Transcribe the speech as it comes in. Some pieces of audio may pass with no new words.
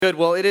Good.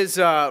 Well, it is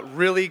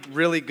really,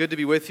 really good to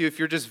be with you. If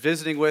you're just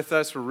visiting with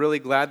us, we're really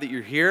glad that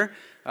you're here.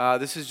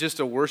 This is just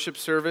a worship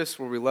service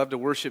where we love to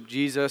worship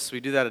Jesus.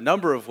 We do that a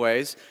number of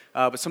ways,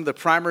 but some of the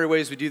primary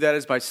ways we do that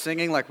is by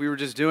singing like we were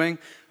just doing,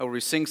 where we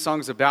sing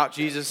songs about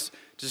Jesus,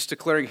 just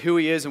declaring who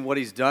he is and what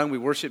he's done. We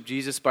worship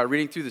Jesus by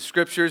reading through the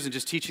scriptures and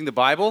just teaching the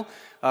Bible.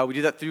 We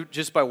do that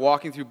just by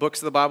walking through books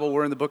of the Bible.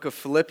 We're in the book of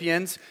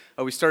Philippians.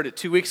 We started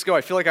 2 weeks ago.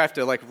 I feel like I have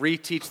to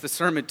reteach the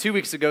sermon 2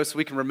 weeks ago so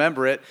we can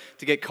remember it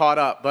to get caught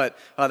up. But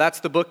that's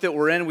the book that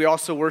we're in. We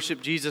also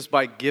worship Jesus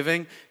by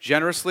giving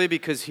generously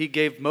because he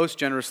gave most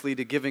generously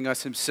to giving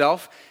us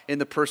himself in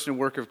the person and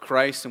work of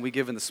Christ. And we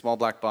give in the small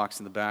black box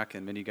in the back,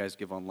 and many of you guys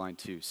give online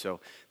too. So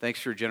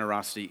thanks for your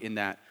generosity in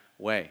that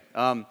way.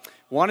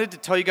 Wanted to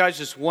tell you guys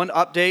just one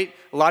update.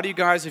 A lot of you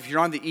guys, if you're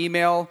on the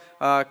email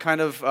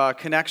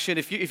connection,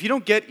 if you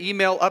don't get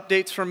email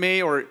updates from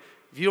me, or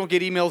if you don't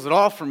get emails at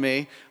all from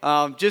me,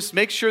 just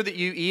make sure that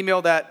you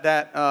email that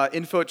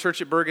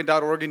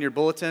info@churchatbergen.org in your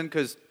bulletin,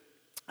 because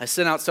I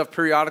send out stuff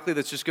periodically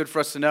that's just good for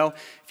us to know.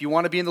 If you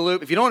want to be in the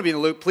loop, if you don't want to be in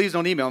the loop, please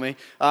don't email me.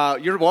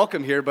 You're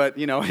welcome here, but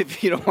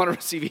if you don't want to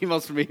receive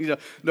emails from me,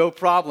 no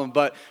problem.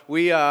 But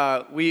we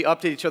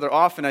update each other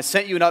often. I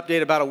sent you an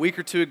update about a week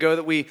or two ago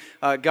that we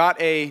got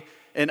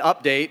an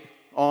update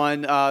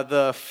on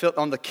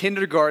the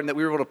kindergarten that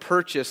we were able to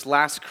purchase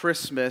last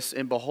Christmas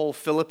in Bohol,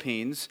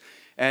 Philippines.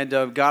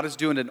 And God is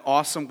doing an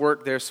awesome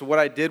work there. So what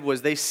I did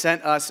was they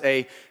sent us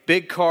a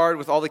big card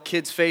with all the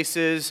kids'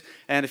 faces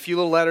and a few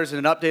little letters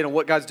and an update on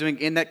what God's doing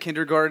in that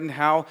kindergarten,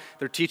 how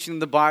they're teaching them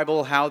the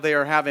Bible, how they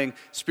are having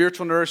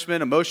spiritual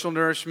nourishment, emotional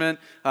nourishment,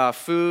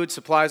 food,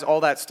 supplies, all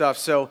that stuff.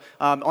 So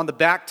on the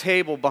back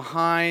table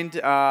behind,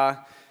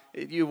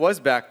 it was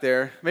back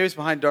there. Maybe it's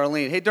behind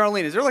Darlene. Hey,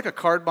 Darlene, is there a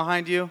card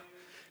behind you?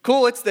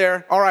 Cool, it's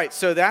there. All right,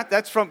 so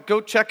that's from,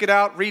 go check it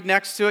out, read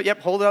next to it. Yep,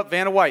 hold it up,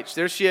 Vanna White.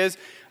 There she is.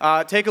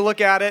 Take a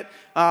look at it.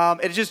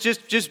 And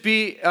just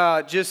be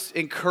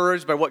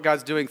encouraged by what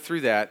God's doing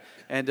through that.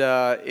 And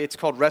it's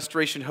called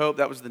Restoration Hope.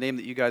 That was the name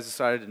that you guys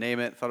decided to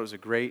name it. I thought it was a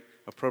great,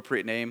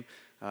 appropriate name.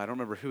 I don't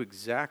remember who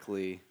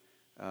exactly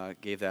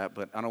gave that,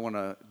 but I don't want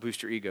to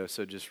boost your ego,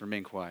 so just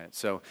remain quiet.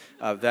 So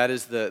that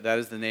is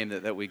the name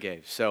that we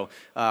gave. So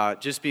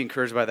just be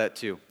encouraged by that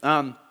too.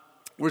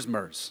 Where's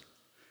Mers?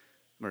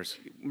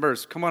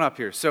 Mers, come on up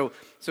here. So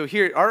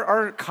here,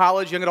 our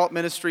college young adult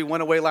ministry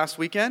went away last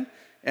weekend,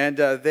 and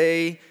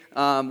they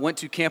went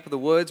to Camp of the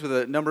Woods with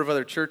a number of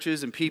other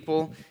churches and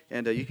people,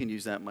 and you can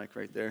use that mic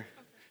right there.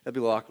 That'd be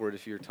a little awkward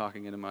if you were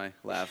talking into my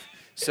lap.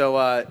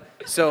 So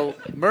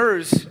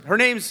Mers, her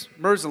name's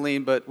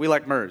Merzaline, but we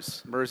like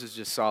Mers. Mers is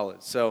just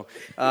solid. So,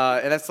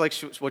 and that's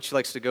what she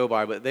likes to go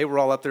by. But they were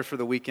all up there for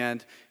the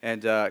weekend,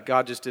 and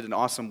God just did an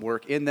awesome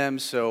work in them.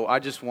 So I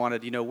just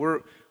wanted,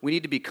 we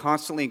need to be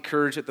constantly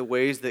encouraged at the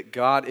ways that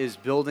God is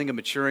building and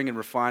maturing and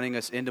refining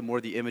us into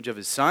more the image of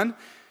His Son.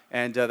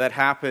 And that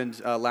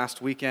happened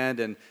last weekend,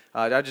 and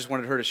I just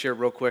wanted her to share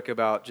real quick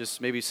about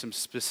just maybe some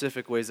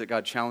specific ways that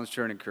God challenged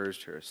her and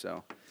encouraged her.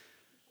 So.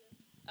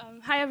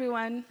 Hi,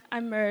 everyone.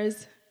 I'm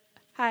Mers.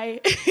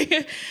 Hi.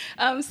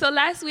 So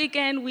last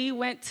weekend, we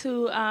went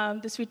to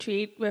this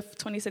retreat with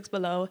 26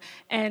 Below,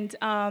 and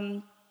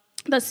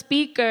the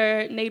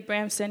speaker, Nate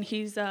Bramson,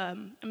 he's a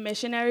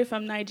missionary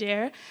from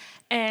Nigeria,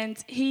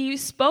 and he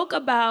spoke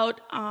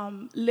about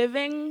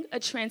living a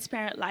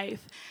transparent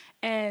life,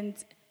 and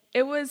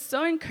it was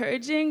so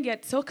encouraging,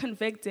 yet so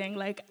convicting.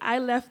 I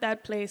left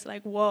that place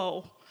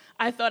whoa.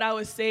 I thought I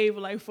was saved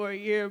for a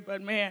year,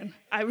 but man,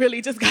 I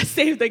really just got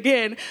saved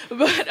again.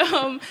 But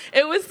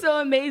it was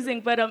so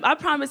amazing. But I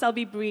promise I'll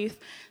be brief.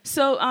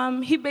 So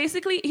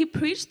he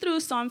preached through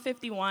Psalm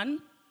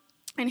 51.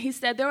 And he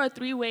said there are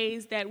 3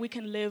 ways that we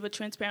can live a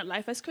transparent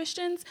life as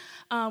Christians.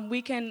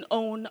 We can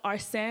own our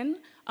sin,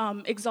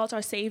 exalt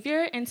our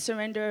Savior, and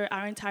surrender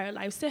our entire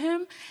lives to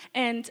Him.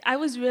 And I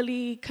was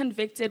really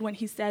convicted when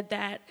he said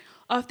that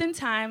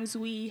oftentimes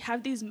we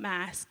have these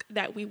masks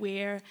that we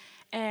wear,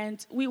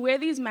 and we wear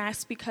these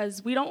masks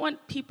because we don't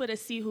want people to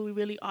see who we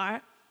really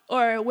are,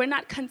 or we're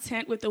not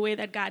content with the way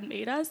that God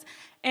made us.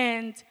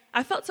 And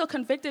I felt so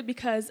convicted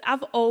because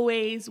I've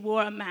always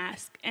wore a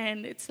mask,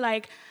 and it's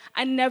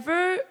I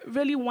never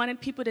really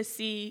wanted people to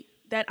see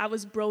that I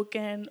was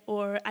broken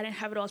or I didn't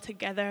have it all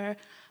together.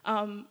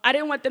 I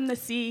didn't want them to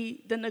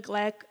see the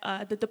neglect,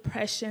 the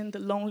depression, the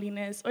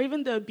loneliness, or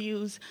even the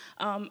abuse.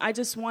 I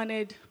just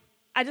wanted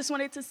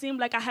it to seem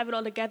like I have it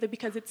all together,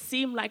 because it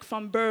seemed like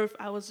from birth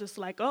I was just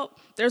oh,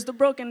 there's the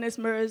brokenness,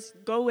 Mers,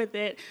 go with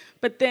it.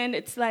 But then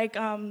it's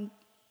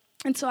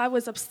and so I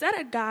was upset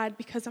at God,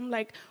 because I'm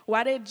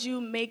why did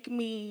you make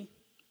me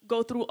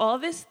go through all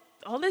this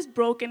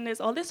brokenness,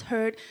 all this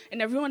hurt,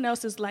 and everyone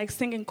else is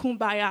singing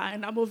Kumbaya,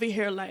 and I'm over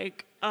here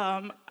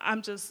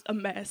I'm just a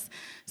mess.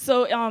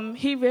 So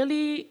he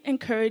really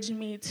encouraged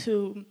me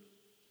to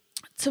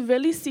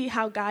really see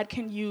how God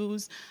can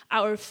use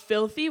our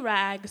filthy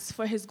rags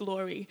for His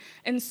glory.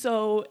 And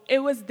so it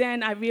was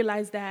then I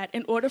realized that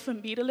in order for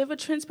me to live a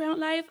transparent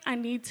life, I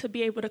need to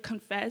be able to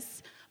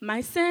confess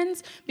my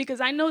sins, because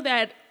I know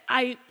that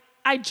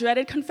I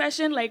dreaded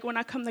confession. Like, when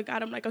I come to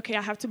God, I'm like, okay,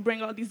 I have to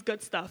bring all these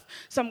good stuff.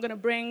 So I'm going to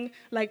bring,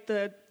 like,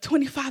 the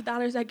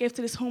 $25 I gave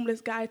to this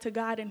homeless guy to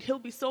God, and he'll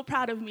be so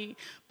proud of me.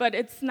 But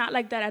it's not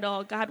like that at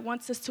all. God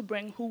wants us to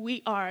bring who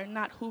we are,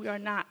 not who we are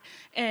not.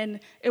 And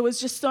it was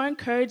just so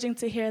encouraging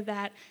to hear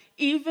that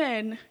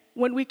even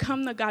when we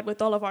come to God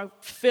with all of our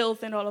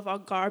filth and all of our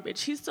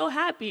garbage, he's so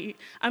happy.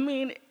 I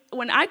mean,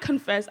 when I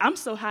confess, I'm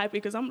so happy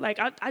because I'm like,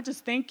 I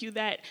just thank you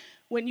that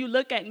when you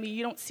look at me,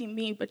 you don't see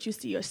me, but you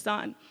see your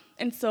son.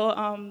 And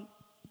so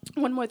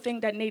one more thing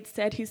that Nate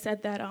said, he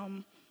said that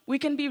we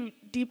can be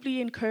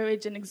deeply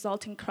encouraged in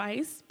exalting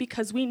Christ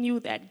because we knew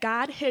that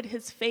God hid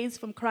his face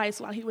from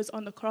Christ while he was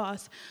on the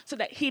cross so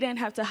that he didn't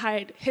have to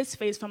hide his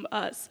face from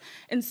us.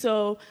 And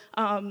so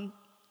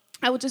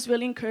I would just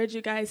really encourage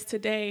you guys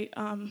today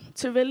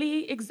to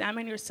really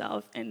examine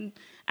yourself and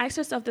ask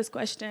yourself this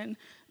question: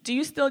 do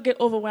you still get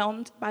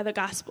overwhelmed by the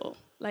gospel?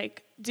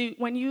 Like,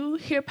 when you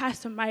hear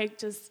Pastor Mike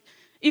just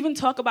even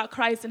talk about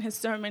Christ in his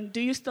sermon,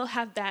 do you still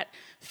have that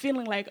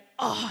feeling like,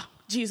 oh,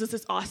 Jesus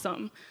is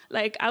awesome?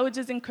 Like, I would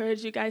just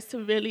encourage you guys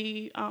to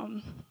really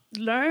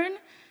learn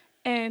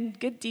and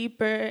get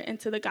deeper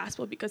into the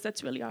gospel because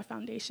that's really our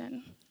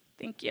foundation.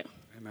 Thank you.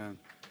 Amen.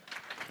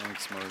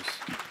 Thanks, Mose.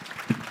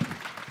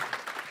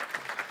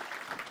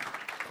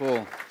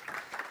 Cool.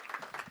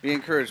 Be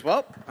encouraged.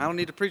 Well, I don't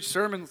need to preach a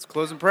sermon. Let's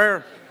close in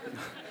prayer.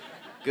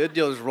 Good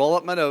deal. Just roll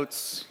up my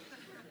notes.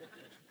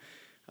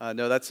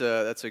 No, that's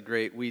a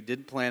great. We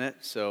didn't plan it,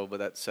 but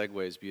that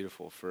segue is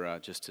beautiful for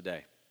just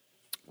today,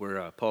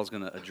 where Paul's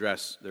going to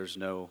address. There's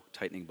no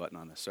tightening button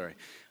on this. Sorry,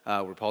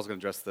 where Paul's going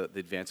to address the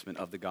advancement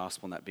of the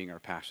gospel and that being our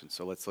passion.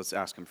 So let's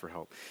ask him for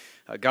help.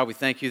 God, we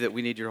thank you that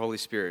we need your Holy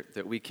Spirit.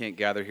 That we can't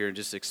gather here and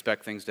just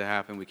expect things to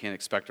happen. We can't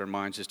expect our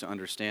minds just to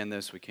understand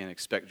this. We can't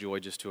expect joy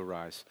just to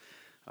arise.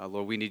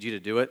 Lord, we need you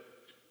to do it.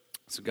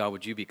 So God,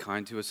 would you be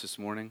kind to us this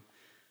morning?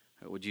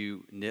 Would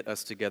you knit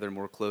us together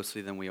more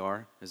closely than we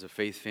are as a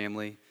faith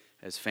family,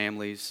 as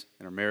families,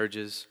 in our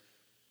marriages?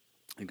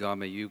 And God,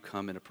 may you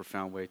come in a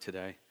profound way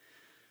today.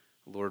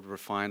 Lord,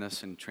 refine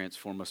us and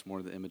transform us more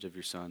to the image of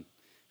your Son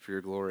for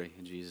your glory.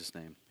 In Jesus'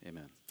 name,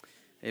 amen.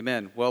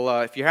 Amen.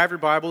 Well, if you have your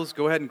Bibles,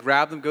 go ahead and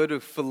grab them. Go to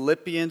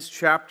Philippians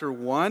chapter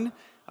 1.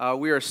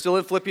 We are still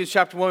in Philippians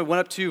chapter 1. We went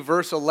up to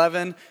verse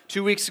 11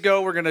 2 weeks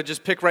ago. We're going to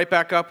just pick right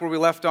back up where we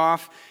left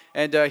off.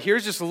 And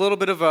here's just a little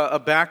bit of a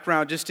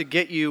background just to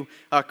get you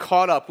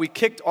caught up. We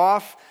kicked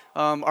off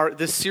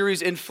this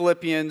series in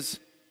Philippians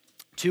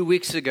 2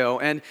 weeks ago,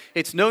 and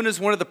it's known as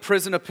one of the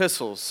prison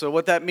epistles. So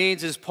what that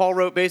means is Paul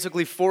wrote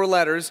basically 4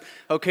 letters,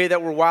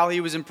 that were while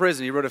he was in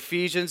prison. He wrote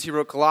Ephesians, he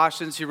wrote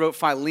Colossians, he wrote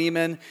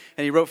Philemon,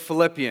 and he wrote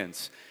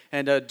Philippians.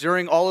 And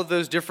during all of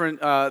those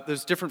different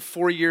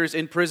 4 years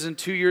in prison,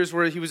 2 years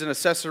where he was in a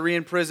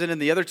Caesarean prison,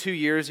 and the other 2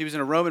 years he was in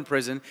a Roman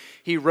prison,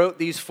 he wrote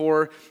these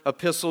 4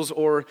 epistles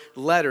or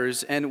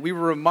letters. And we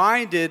were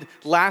reminded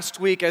last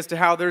week as to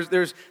how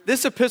there's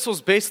this epistle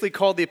is basically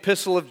called the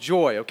Epistle of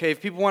Joy. Okay,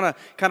 if people want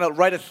to kind of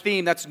write a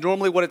theme, that's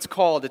normally what it's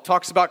called. It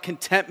talks about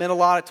contentment a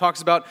lot. It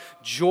talks about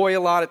joy a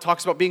lot. It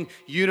talks about being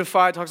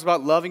unified. It talks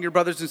about loving your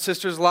brothers and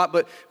sisters a lot.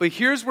 But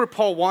here's where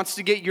Paul wants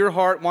to get your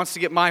heart, wants to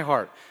get my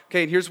heart.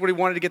 Okay, and here's what he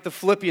wanted to get the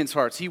Philippians'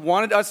 hearts. He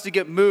wanted us to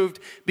get moved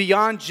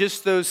beyond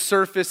just those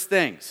surface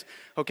things.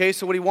 Okay,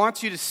 so what he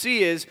wants you to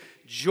see is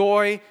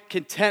joy,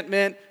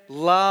 contentment,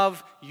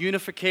 love,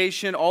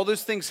 unification. All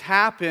those things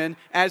happen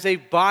as a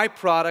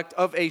byproduct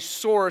of a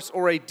source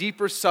or a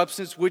deeper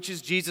substance, which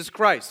is Jesus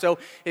Christ. So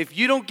if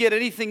you don't get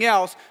anything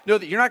else, know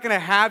that you're not going to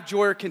have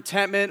joy or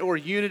contentment or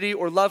unity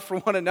or love for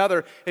one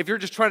another if you're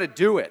just trying to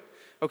do it.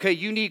 Okay,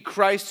 you need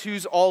Christ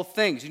who's all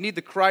things. You need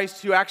the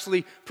Christ who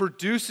actually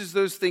produces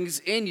those things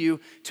in you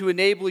to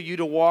enable you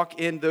to walk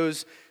in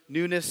those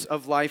newness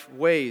of life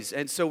ways.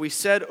 And so we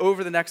said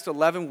over the next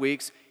 11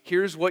 weeks,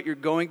 here's what you're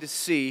going to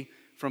see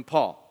from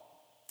Paul.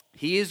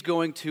 He is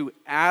going to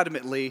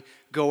adamantly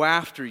go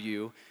after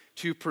you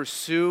to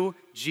pursue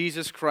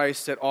Jesus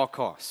Christ at all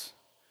costs.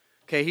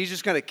 Okay, he's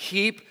just going to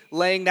keep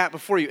laying that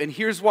before you. And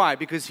here's why.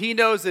 Because he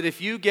knows that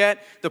if you get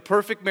the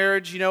perfect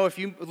marriage, if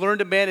you learn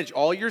to manage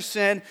all your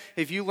sin,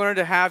 if you learn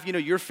to have,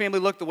 your family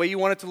look the way you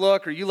want it to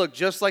look, or you look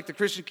just like the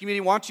Christian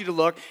community wants you to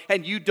look,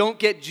 and you don't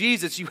get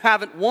Jesus, you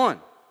haven't won.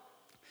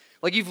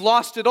 Like, you've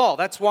lost it all.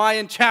 That's why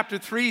in chapter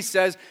 3 he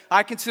says,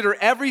 I consider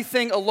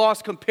everything a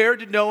loss compared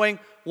to knowing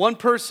one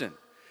person.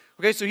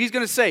 Okay, so he's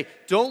going to say,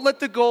 don't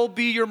let the goal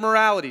be your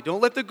morality.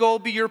 Don't let the goal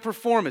be your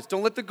performance.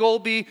 Don't let the goal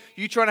be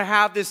you trying to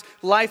have this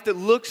life that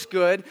looks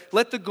good.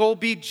 Let the goal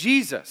be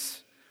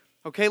Jesus.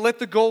 Okay, let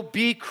the goal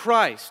be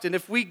Christ. And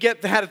if we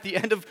get that at the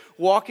end of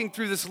walking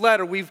through this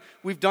letter, we've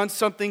done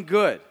something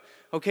good.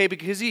 Okay,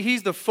 because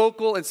he's the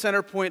focal and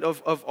center point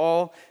of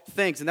all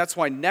things. And that's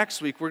why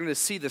next week we're going to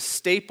see the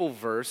staple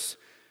verse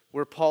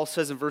where Paul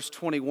says in verse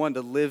 21,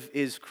 to live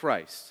is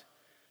Christ.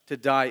 To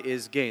die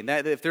is gain.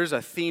 That, if there's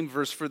a theme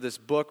verse for this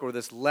book or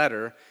this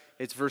letter,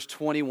 it's verse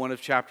 21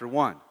 of chapter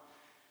 1.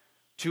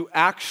 To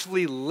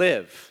actually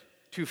live,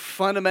 to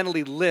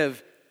fundamentally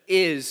live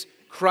is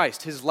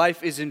Christ. His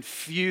life is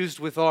infused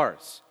with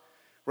ours.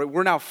 Right?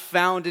 We're now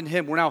found in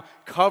him. We're now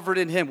covered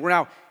in him. We're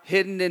now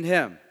hidden in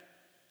him.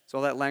 It's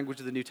all that language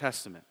of the New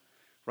Testament,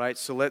 right?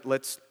 So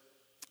let's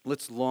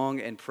long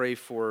and pray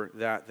for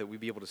that we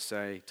be able to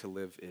say to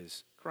live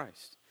is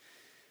Christ.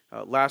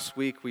 Last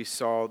week we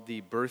saw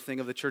the birthing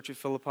of the church at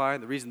Philippi.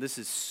 The reason this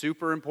is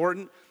super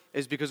important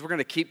is because we're going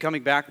to keep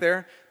coming back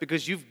there,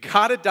 because you've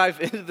got to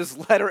dive into this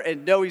letter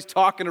and know he's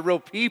talking to real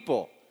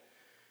people.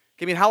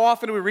 I mean, how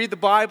often do we read the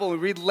Bible and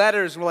we read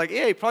letters and we're like,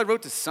 yeah, he probably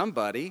wrote to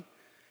somebody,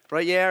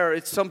 right? Yeah, or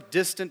it's some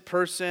distant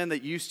person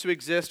that used to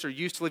exist or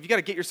used to live. You got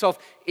to get yourself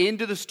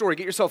into the story,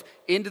 get yourself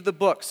into the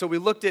book. So we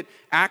looked at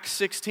Acts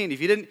 16.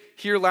 If you didn't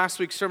hear last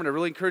week's sermon, I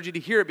really encourage you to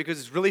hear it because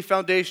it's really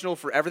foundational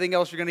for everything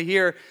else you're going to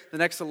hear the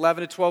next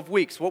 11 to 12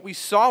 weeks. What we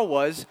saw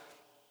was,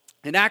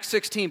 in Acts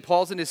 16,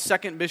 Paul's in his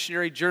second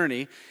missionary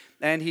journey,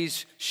 and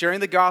he's sharing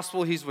the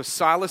gospel. He's with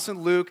Silas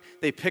and Luke.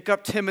 They pick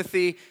up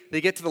Timothy.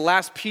 They get to the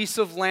last piece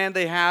of land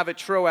they have at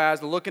Troas.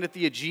 They're looking at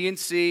the Aegean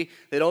Sea.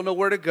 They don't know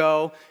where to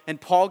go. And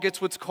Paul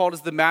gets what's called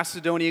as the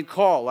Macedonian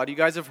call. A lot of you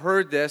guys have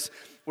heard this,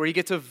 where he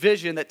gets a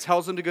vision that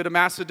tells him to go to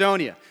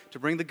Macedonia, to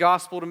bring the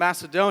gospel to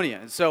Macedonia.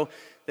 And so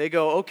they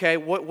go, okay,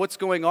 what's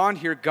going on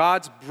here?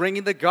 God's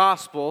bringing the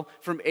gospel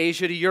from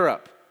Asia to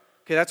Europe.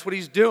 Okay, that's what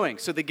he's doing.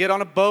 So they get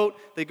on a boat,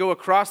 they go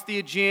across the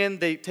Aegean,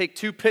 they take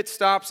 2 pit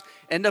stops,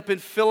 end up in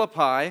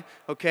Philippi,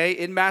 okay,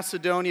 in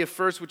Macedonia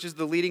first, which is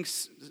the leading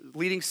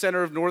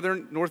center of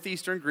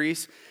northeastern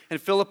Greece.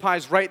 And Philippi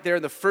is right there.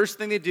 And the first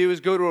thing they do is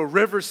go to a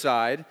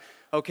riverside,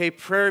 okay,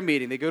 prayer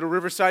meeting. They go to a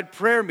riverside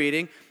prayer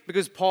meeting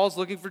because Paul's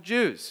looking for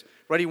Jews.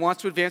 Right, he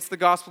wants to advance the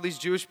gospel to these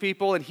Jewish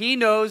people, and he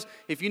knows,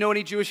 if you know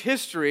any Jewish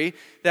history,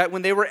 that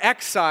when they were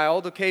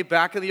exiled, okay,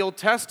 back in the Old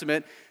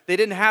Testament, they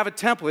didn't have a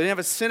temple, they didn't have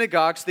a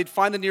synagogue, so they'd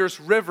find the nearest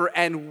river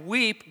and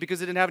weep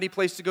because they didn't have any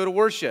place to go to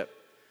worship.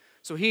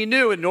 So he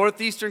knew in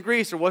northeastern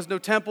Greece there was no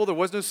temple, there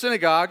was no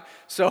synagogue,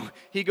 so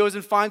he goes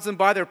and finds them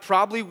by there,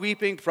 probably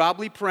weeping,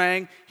 probably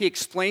praying. He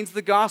explains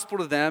the gospel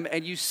to them,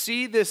 and you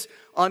see this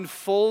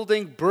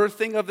unfolding,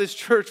 birthing of this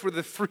church where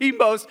the 3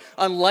 most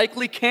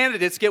unlikely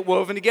candidates get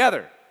woven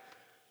together.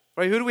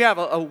 Right, who do we have?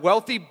 A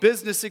wealthy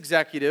business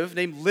executive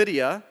named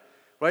Lydia,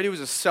 right, who was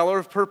a seller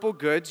of purple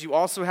goods. You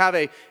also have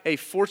a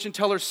fortune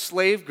teller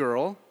slave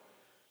girl,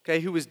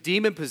 okay, who was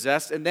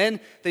demon-possessed. And then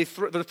they're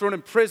thrown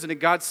in prison, and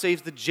God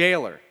saves the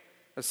jailer,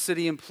 a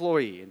city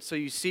employee. And so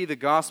you see the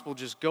gospel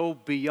just go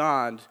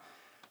beyond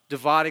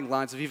dividing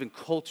lines of even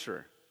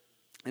culture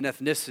and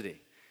ethnicity.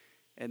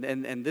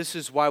 And this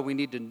is why we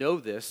need to know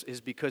this, is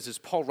because as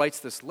Paul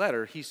writes this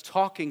letter, he's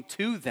talking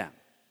to them.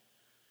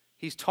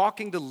 He's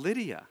talking to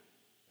Lydia.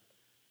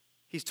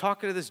 He's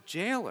talking to this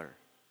jailer.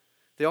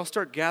 They all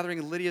start gathering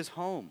in Lydia's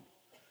home.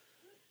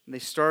 And they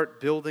start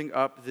building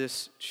up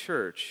this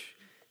church.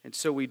 And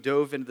so we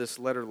dove into this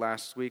letter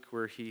last week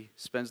where he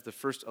spends the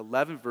first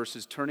 11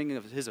 verses turning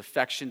his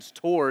affections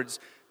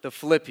towards the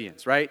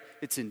Philippians, right?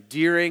 It's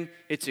endearing,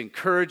 it's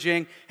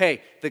encouraging.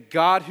 Hey, the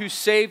God who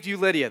saved you,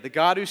 Lydia, the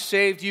God who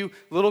saved you,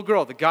 little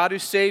girl, the God who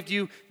saved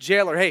you,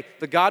 jailer, hey,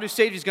 the God who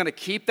saved you is going to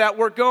keep that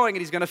work going,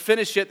 and he's going to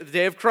finish it at the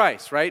day of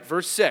Christ, right?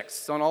 Verse 6.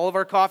 It's on all of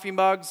our coffee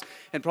mugs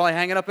and probably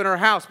hanging up in our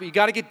house, but you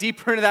got to get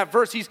deeper into that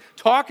verse. He's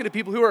talking to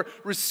people who are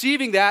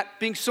receiving that,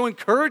 being so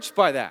encouraged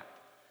by that.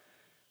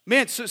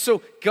 Man,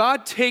 so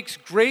God takes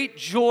great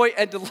joy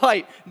and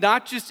delight,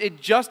 not just in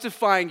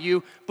justifying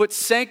you, but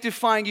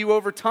sanctifying you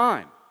over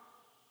time.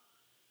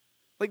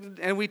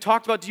 And we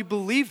talked about, do you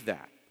believe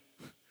that?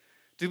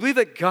 Do you believe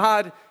that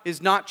God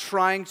is not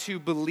trying to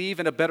believe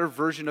in a better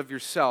version of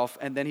yourself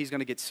and then he's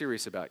going to get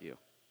serious about you?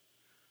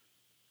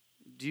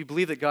 Do you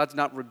believe that God's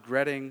not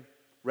regretting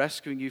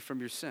rescuing you from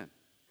your sin?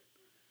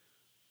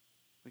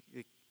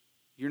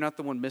 You're not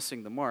the one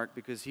missing the mark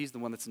because he's the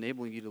one that's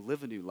enabling you to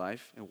live a new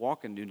life and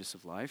walk in newness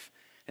of life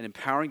and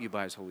empowering you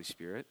by his Holy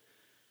Spirit.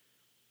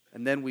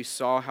 And then we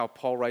saw how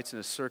Paul writes in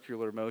a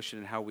circular motion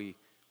and how we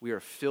are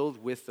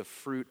filled with the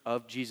fruit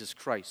of Jesus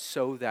Christ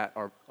so that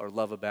our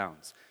love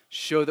abounds,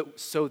 so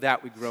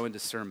that we grow in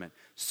discernment,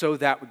 so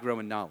that we grow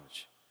in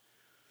knowledge.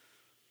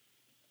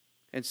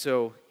 And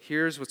so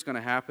here's what's going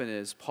to happen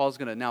is Paul's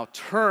going to now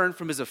turn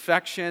from his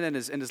affection and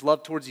his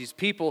love towards these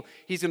people.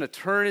 He's going to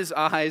turn his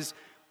eyes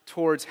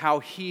towards how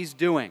he's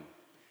doing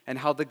and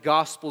how the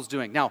gospel's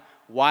doing. Now,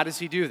 why does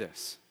he do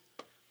this?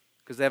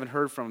 Because they haven't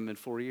heard from him in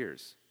 4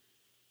 years.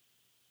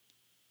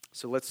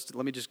 So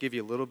let me just give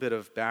you a little bit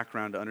of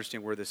background to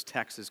understand where this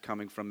text is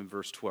coming from in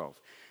verse 12.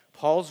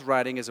 Paul's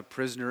writing as a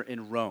prisoner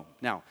in Rome.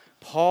 Now,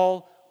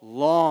 Paul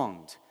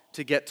longed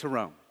to get to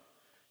Rome,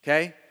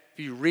 okay? If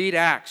you read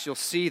Acts, you'll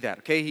see that,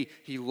 okay?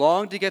 He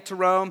longed to get to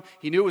Rome.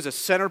 He knew it was a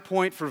center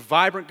point for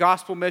vibrant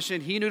gospel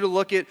mission. He knew to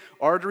look at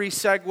artery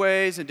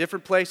segues and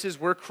different places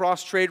where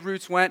cross-trade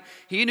routes went.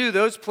 He knew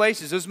those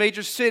places, those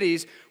major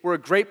cities, were a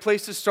great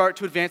place to start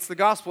to advance the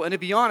gospel. And to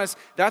be honest,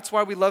 that's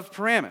why we love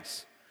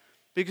Paramus.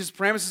 Because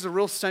Paramus is a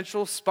real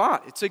central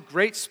spot. It's a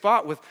great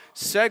spot with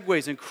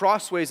segues and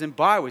crossways and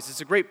byways.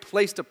 It's a great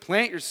place to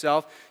plant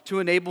yourself to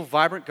enable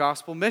vibrant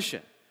gospel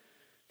mission.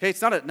 Okay,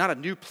 it's not a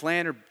new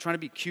plan or trying to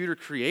be cute or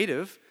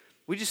creative.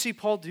 We just see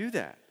Paul do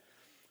that.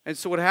 And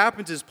so what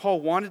happens is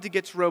Paul wanted to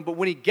get to Rome, but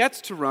when he gets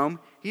to Rome,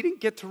 he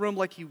didn't get to Rome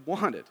like he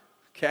wanted.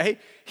 okay?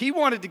 He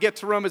wanted to get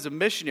to Rome as a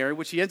missionary,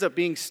 which he ends up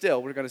being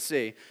still, we're going to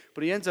see,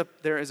 but he ends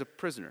up there as a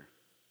prisoner.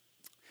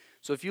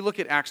 So if you look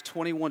at Acts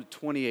 21 to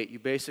 28, you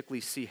basically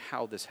see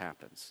how this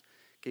happens.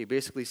 Okay, you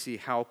basically see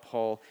how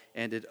Paul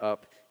ended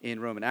up in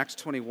Rome. In Acts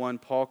 21,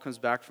 Paul comes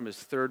back from his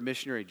third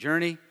missionary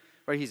journey.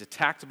 Right? He's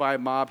attacked by a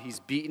mob. He's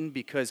beaten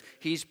because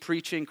he's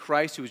preaching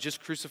Christ, who was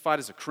just crucified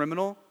as a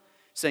criminal,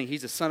 saying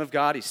he's the Son of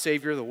God, he's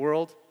Savior of the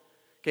world.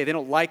 Okay, they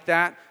don't like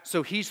that.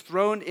 So he's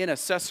thrown in a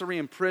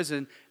Caesarean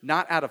prison,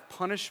 not out of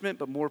punishment,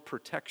 but more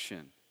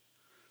protection.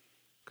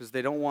 Because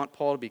they don't want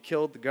Paul to be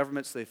killed, the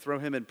government, so they throw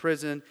him in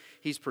prison.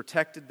 He's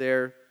protected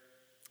there.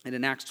 And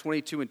in Acts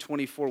 22 and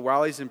 24,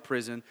 while he's in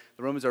prison,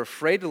 the Romans are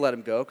afraid to let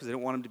him go because they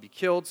don't want him to be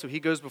killed. So he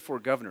goes before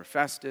Governor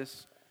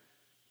Festus,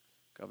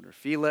 Governor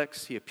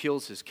Felix. He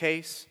appeals his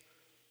case.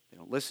 They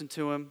don't listen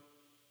to him.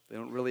 They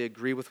don't really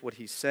agree with what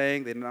he's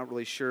saying. They're not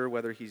really sure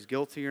whether he's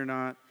guilty or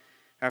not.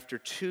 After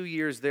 2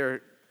 years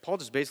there, Paul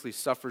just basically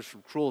suffers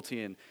from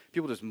cruelty, and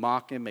people just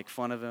mock him, make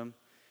fun of him.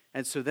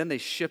 And so then they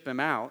ship him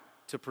out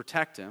to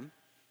protect him.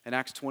 In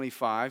Acts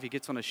 25, he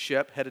gets on a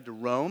ship headed to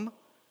Rome,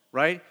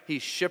 right?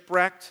 He's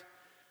shipwrecked,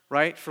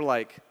 right, for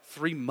like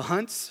 3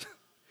 months.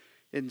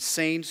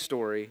 Insane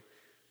story.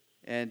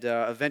 And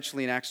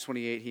eventually in Acts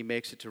 28, he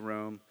makes it to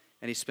Rome,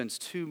 and he spends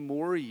 2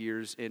 more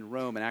years in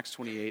Rome in Acts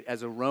 28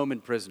 as a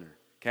Roman prisoner,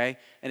 okay?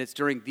 And it's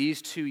during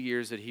these 2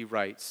 years that he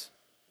writes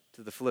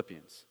to the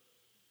Philippians.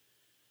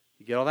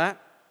 You get all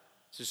that?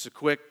 It's just a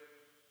quick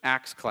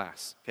Acts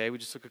class, okay? We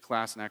just took a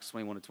class in Acts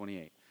 21 to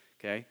 28,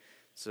 okay?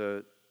 It's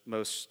the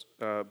most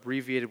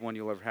abbreviated one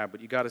you'll ever have,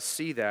 but you got to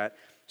see that.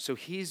 So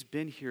he's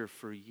been here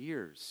for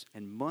years,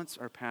 and months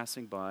are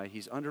passing by.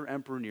 He's under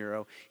Emperor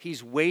Nero.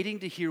 He's waiting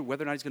to hear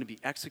whether or not he's going to be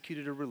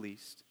executed or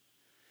released.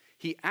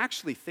 He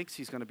actually thinks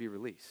he's going to be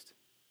released.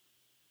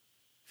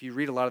 If you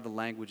read a lot of the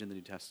language in the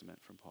New Testament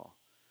from Paul,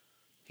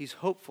 he's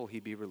hopeful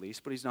he'd be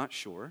released, but he's not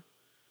sure.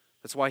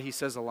 That's why he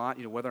says a lot,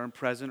 whether I'm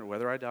present or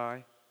whether I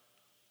die,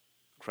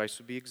 Christ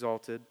would be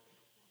exalted.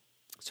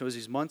 So as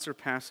these months are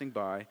passing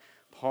by,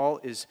 Paul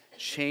is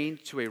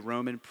chained to a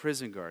Roman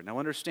prison guard. Now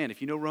understand,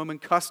 if you know Roman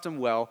custom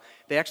well,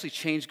 they actually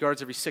change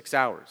guards every 6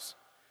 hours.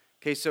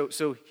 Okay,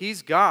 so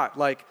he's got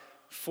like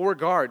 4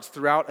 guards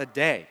throughout a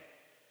day.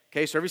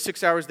 Okay, so every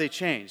 6 hours they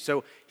change.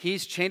 So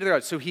he's chained to the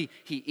guard. So he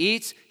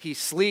eats, he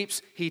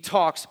sleeps, he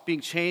talks,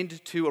 being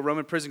chained to a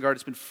Roman prison guard.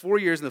 It's been 4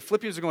 years, and the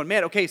Philippians are going,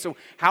 man, okay, so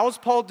how's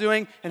Paul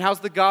doing, and how's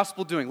the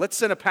gospel doing? Let's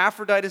send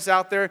Epaphroditus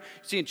out there. You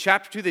see, in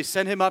chapter 2, they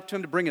send him up to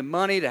him to bring him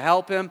money, to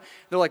help him.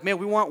 They're like, man,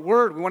 we want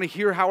word. We want to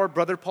hear how our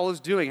brother Paul is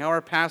doing, how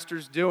our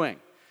pastor's doing.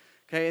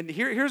 Okay, and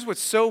here's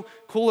what's so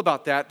cool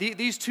about that.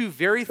 These 2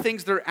 very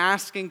things they're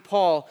asking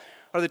Paul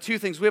are the 2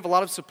 things. We have a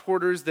lot of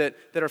supporters that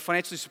are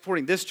financially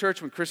supporting this church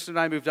when Kristen and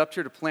I moved up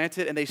here to plant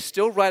it, and they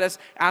still write us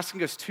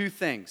asking us 2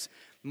 things.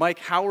 Mike,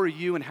 how are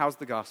you, and how's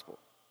the gospel?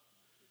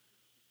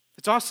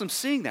 It's awesome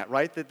seeing that,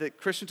 right? That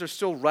Christians are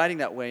still writing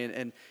that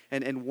way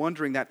and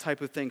wondering that type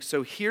of thing.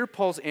 So here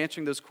Paul's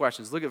answering those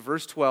questions. Look at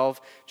verse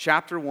 12,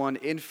 chapter 1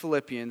 in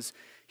Philippians.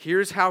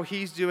 Here's how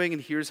he's doing,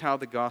 and here's how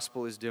the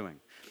gospel is doing.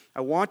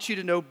 I want you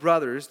to know,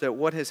 brothers, that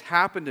what has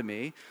happened to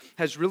me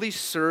has really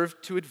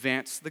served to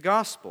advance the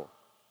gospel,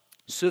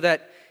 so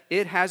that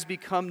it has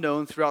become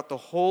known throughout the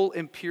whole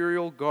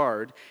imperial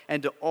guard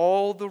and to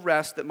all the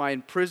rest that my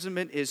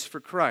imprisonment is for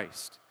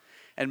Christ.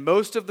 And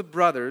most of the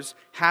brothers,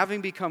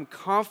 having become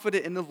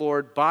confident in the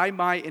Lord by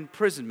my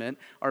imprisonment,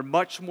 are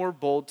much more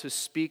bold to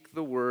speak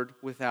the word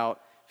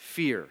without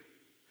fear.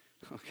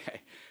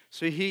 Okay,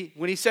 so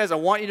when he says, I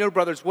want you to know,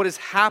 brothers, what has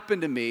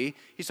happened to me,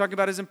 he's talking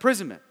about his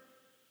imprisonment.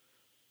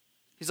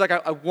 He's like,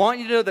 I want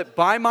you to know that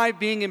by my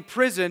being in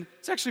prison,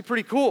 it's actually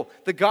pretty cool.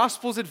 The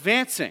gospel's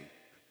advancing.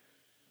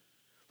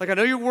 Like, I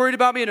know you're worried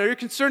about me, I know you're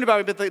concerned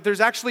about me, but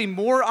there's actually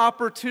more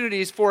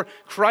opportunities for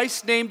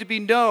Christ's name to be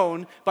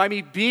known by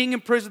me being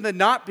in prison than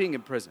not being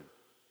in prison.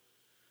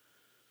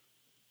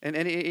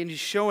 And he's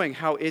showing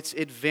how it's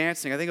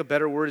advancing. I think a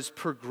better word is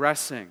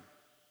progressing.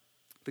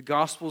 The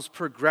gospel's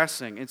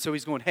progressing. And so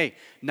he's going, hey,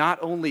 not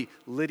only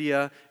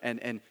Lydia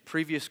and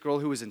previous girl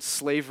who was in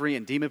slavery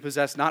and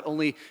demon-possessed, not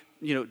only,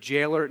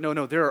 jailer.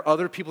 No, there are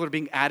other people that are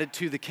being added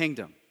to the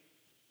kingdom.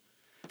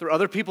 There are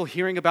other people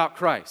hearing about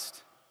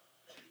Christ.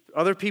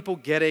 Other people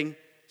getting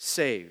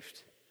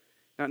saved.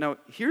 Now,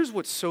 here's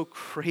what's so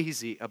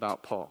crazy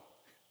about Paul.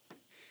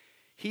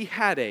 He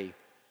had a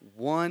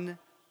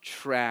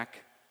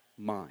one-track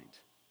mind.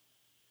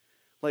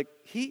 Like,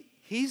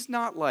 he's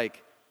not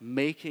like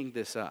making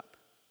this up.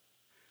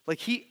 Like,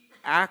 he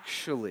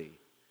actually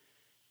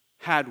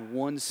had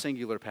one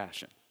singular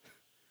passion.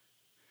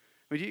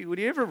 Would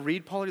you ever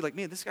read Paul and you're like,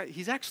 man, this guy,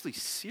 he's actually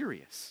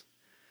serious.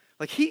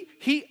 Like,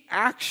 he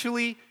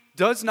actually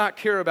does not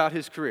care about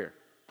his career.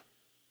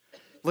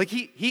 Like,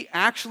 he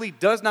actually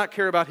does not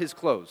care about his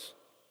clothes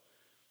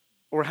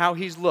or how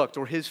he's looked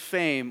or his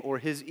fame or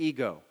his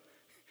ego.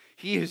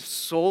 He is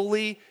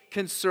solely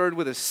concerned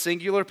with a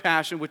singular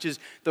passion, which is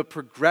the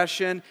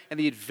progression and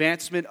the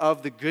advancement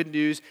of the good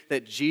news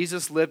that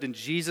Jesus lived and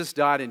Jesus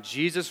died and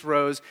Jesus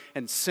rose,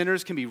 and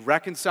sinners can be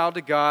reconciled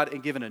to God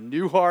and given a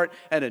new heart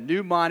and a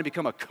new mind, and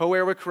become a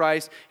co-heir with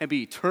Christ and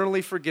be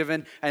eternally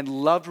forgiven and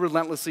loved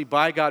relentlessly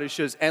by God, who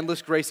shows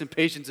endless grace and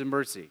patience and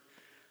mercy.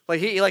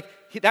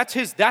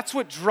 That's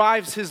what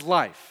drives his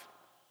life.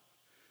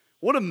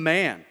 What a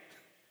man.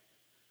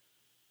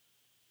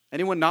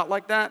 Anyone not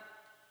like that?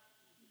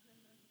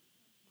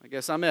 I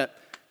guess I'm it.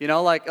 You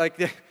know, you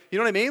know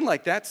what I mean?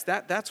 Like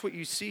that's what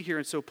you see here.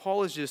 And so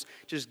Paul is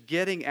just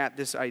getting at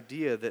this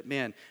idea that,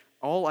 man,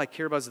 all I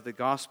care about is that the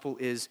gospel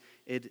is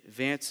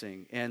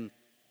advancing. And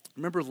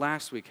remember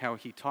last week how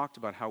he talked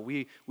about how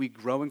we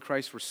grow in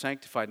Christ, we're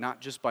sanctified not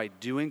just by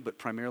doing, but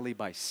primarily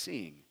by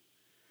seeing.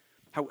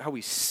 How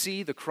we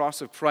see the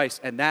cross of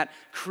Christ, and that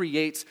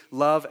creates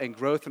love and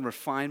growth and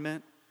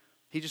refinement.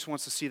 He just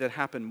wants to see that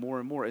happen more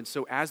and more. And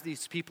so as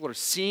these people are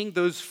seeing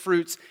those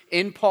fruits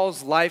in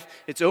Paul's life,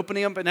 it's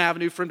opening up an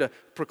avenue for him to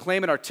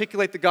proclaim and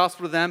articulate the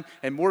gospel to them,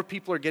 and more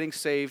people are getting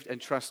saved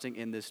and trusting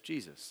in this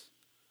Jesus.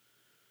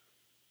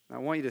 Now, I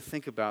want you to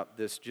think about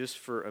this just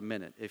for a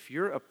minute. If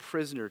you're a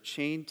prisoner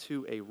chained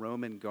to a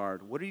Roman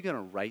guard, what are you going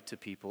to write to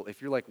people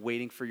if you're like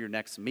waiting for your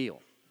next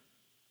meal?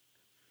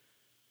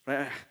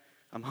 Right?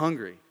 I'm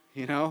hungry,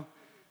 you know?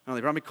 Oh,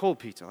 they brought me cold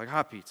pizza, like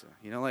hot pizza,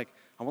 you know, like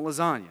I want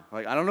lasagna.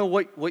 Like I don't know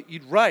what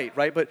you'd write,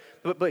 right? But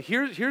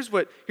here's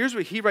what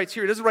he writes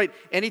here. He doesn't write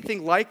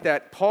anything like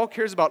that. Paul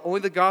cares about only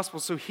the gospel,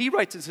 so he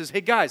writes and says,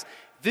 "Hey guys,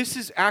 this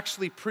is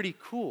actually pretty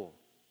cool."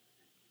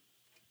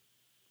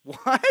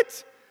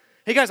 What?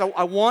 Hey guys,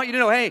 I want you to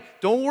know, hey,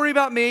 don't worry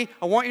about me.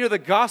 I want you to know the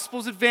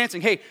gospel's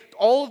advancing. Hey,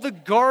 all of the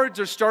guards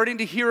are starting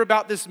to hear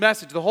about this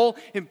message. The whole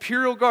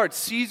imperial guard,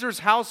 Caesar's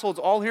household's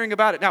all hearing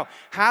about it. Now,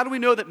 how do we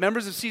know that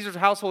members of Caesar's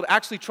household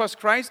actually trust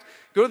Christ?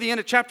 Go to the end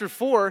of chapter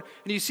 4,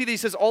 and you see that he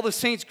says, all the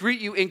saints greet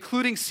you,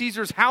 including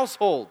Caesar's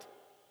household.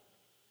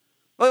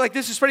 Like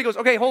this is spreading. He goes,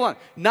 okay, hold on.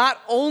 Not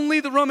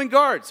only the Roman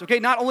guards, okay,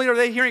 not only are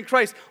they hearing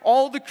Christ,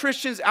 all the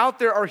Christians out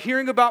there are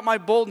hearing about my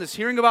boldness,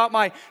 hearing about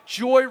my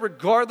joy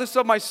regardless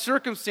of my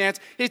circumstance.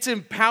 It's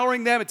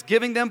empowering them, it's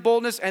giving them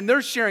boldness, and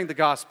they're sharing the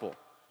gospel.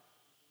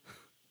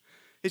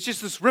 It's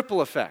just this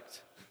ripple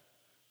effect.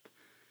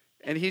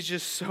 And he's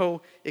just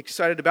so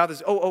excited about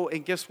this. Oh,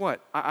 and guess what?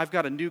 I've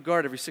got a new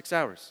guard every 6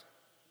 hours.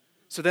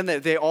 So then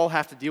they all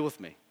have to deal with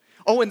me.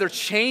 Oh, and they're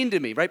chained to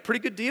me, right? Pretty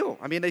good deal.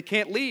 I mean, they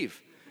can't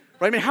leave.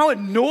 Right? I mean, how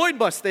annoyed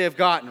must they have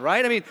gotten,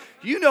 right? I mean,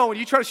 you know, when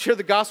you try to share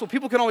the gospel,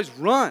 people can always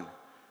run,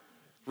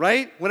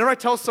 right? Whenever I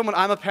tell someone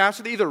I'm a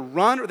pastor, they either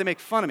run or they make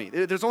fun of me.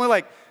 There's only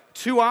like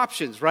two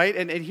options, right?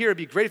 And here, it'd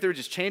be great if they were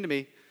just chained to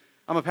me.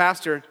 I'm a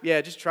pastor.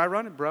 Yeah, just try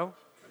running, bro.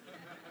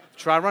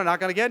 Try running, not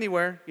going to get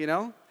anywhere, you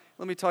know?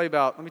 Let me tell you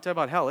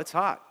about hell. It's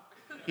hot.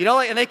 You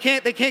know, and they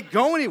can't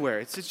go anywhere.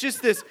 It's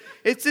just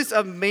this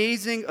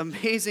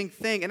amazing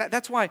thing. And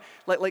that's why,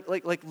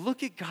 like,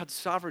 look at God's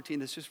sovereignty in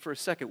this just for a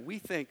second. We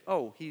think,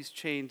 oh, he's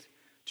chained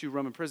to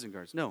Roman prison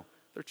guards. No,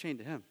 they're chained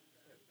to him.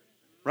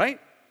 Right?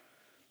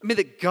 I mean,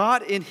 that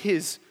God in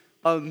his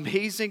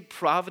amazing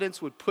providence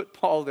would put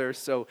Paul there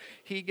so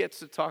he gets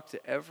to talk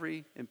to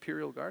every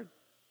imperial guard.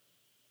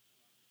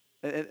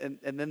 And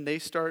then they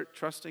start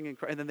trusting in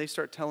Christ, and then they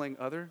start telling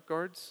other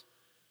guards.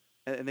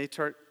 And they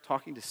start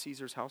talking to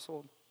Caesar's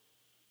household.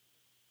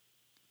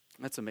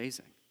 That's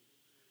amazing.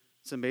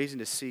 It's amazing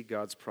to see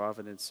God's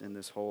providence in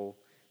this whole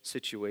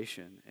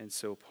situation. And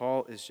so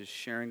Paul is just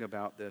sharing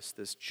about this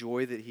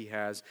joy that he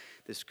has,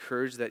 this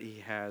courage that he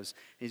has.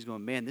 And he's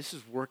going, man, this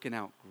is working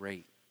out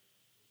great.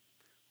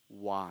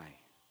 Why?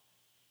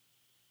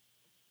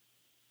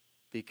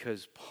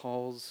 Because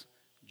Paul's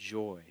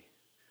joy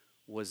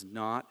was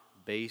not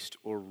based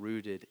or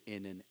rooted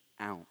in an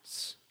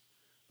ounce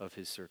of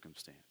his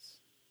circumstance.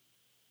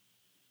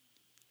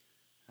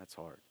 That's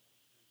hard.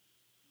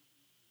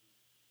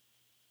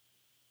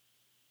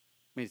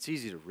 I mean, it's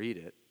easy to read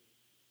it,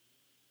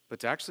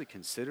 but to actually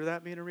consider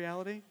that being a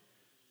reality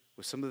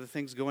with some of the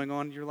things going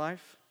on in your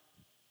life,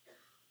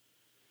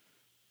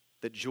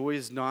 that joy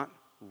is not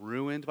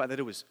ruined by that.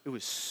 It was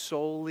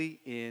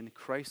solely in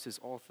Christ is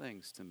all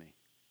things to me.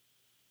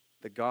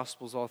 The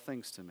gospel's all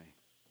things to me.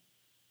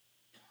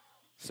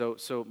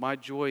 So my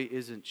joy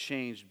isn't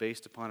changed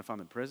based upon if I'm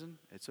in prison,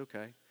 it's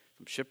okay. If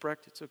I'm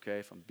shipwrecked, it's okay.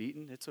 If I'm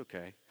beaten, it's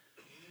okay.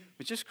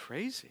 It's just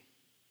crazy,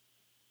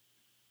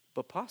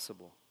 but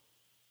possible.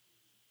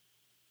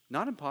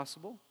 Not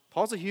impossible.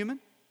 Paul's a human.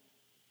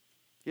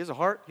 He has a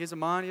heart, he has a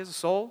mind, he has a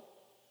soul.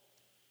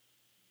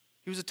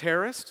 He was a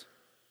terrorist,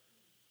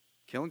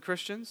 killing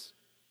Christians.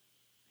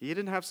 He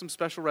didn't have some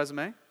special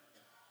resume.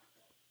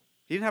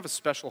 He didn't have a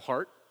special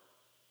heart.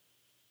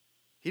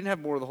 He didn't have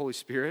more of the Holy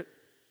Spirit.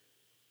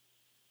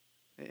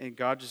 And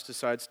God just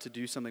decides to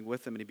do something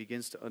with him, and he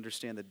begins to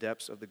understand the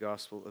depths of the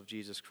gospel of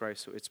Jesus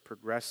Christ. So it's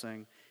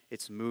progressing,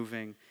 it's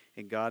moving,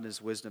 and God in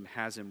his wisdom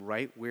has him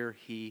right where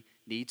he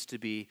needs to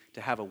be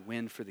to have a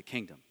win for the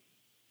kingdom.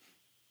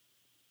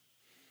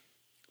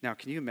 Now,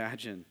 can you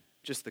imagine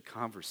just the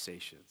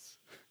conversations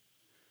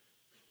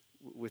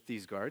with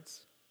these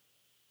guards?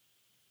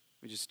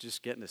 We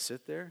just getting to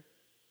sit there.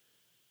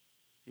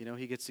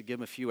 He gets to give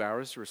them a few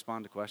hours to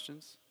respond to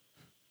questions.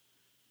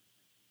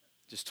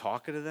 Just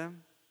talking to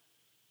them.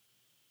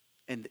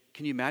 And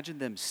can you imagine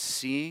them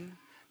seeing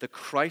the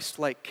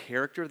Christ-like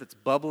character that's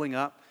bubbling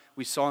up,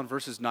 we saw in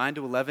verses 9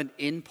 to 11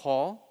 in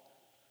Paul?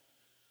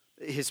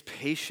 His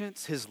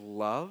patience, his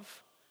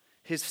love,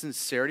 his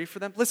sincerity for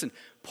them. Listen,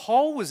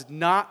 Paul was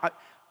not,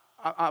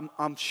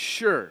 I'm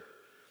sure,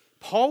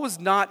 Paul was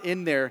not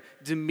in there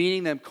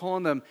demeaning them,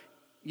 calling them,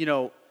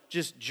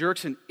 just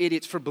jerks and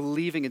idiots for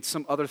believing in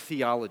some other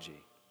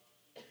theology.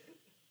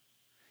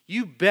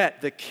 You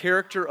bet the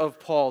character of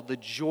Paul, the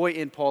joy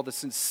in Paul, the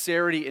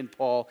sincerity in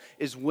Paul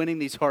is winning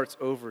these hearts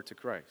over to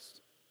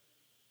Christ.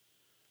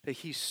 That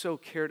he so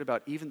cared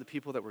about even the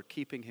people that were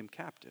keeping him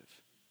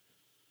captive.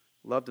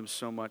 Loved them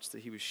so much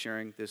that he was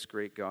sharing this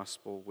great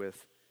gospel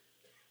with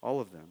all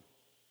of them.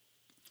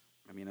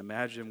 I mean,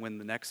 imagine when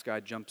the next guy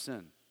jumps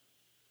in.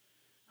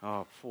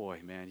 Oh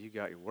boy, man, you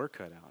got your work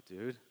cut out,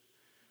 dude.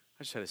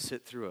 I just had to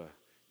sit through a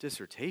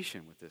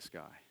dissertation with this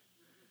guy.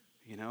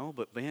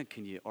 But man,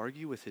 can you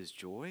argue with his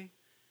joy?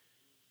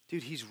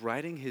 Dude, he's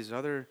writing his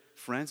other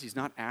friends. He's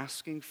not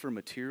asking for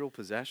material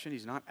possession.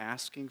 He's not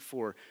asking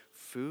for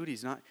food.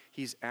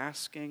 He's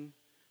asking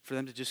for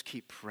them to just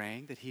keep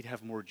praying that he'd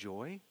have more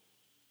joy.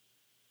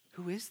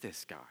 Who is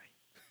this guy?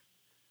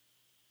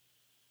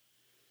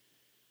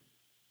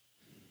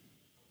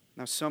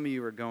 Now, some of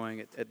you are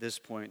going at this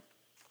point,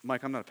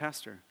 Mike, I'm not a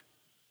pastor,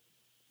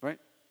 right?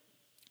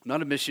 I'm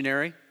not a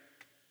missionary.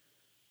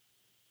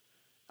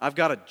 I've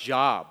got a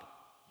job.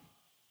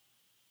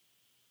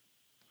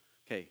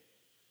 Okay.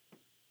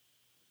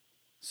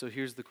 So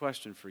here's the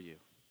question for you.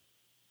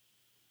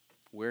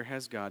 Where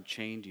has God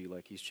chained you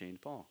like he's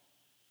chained Paul?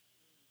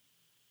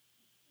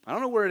 I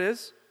don't know where it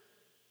is.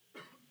 I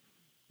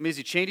mean, has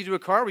he chained you to a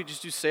car where you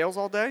just do sales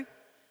all day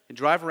and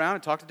drive around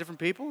and talk to different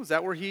people? Is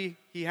that where he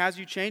has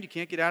you chained? You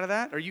can't get out of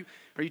that? Are you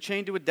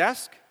chained to a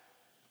desk?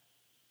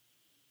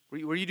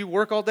 Where you do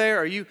work all day?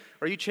 Are you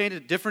chained to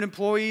different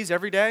employees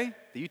every day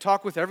that you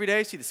talk with every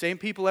day, see the same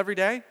people every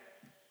day?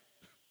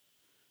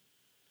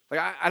 Like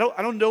I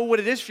don't know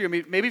what it is for you. I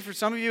mean, maybe for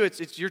some of you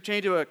it's you're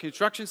chained to a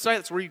construction site.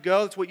 That's where you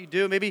go. That's what you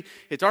do. Maybe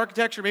it's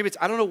architecture. Maybe it's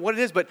I don't know what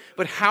it is. But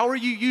how are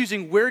you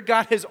using where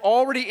God has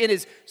already in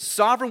His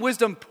sovereign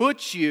wisdom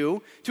put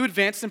you to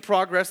advance and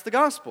progress the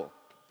gospel?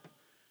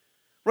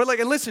 Right,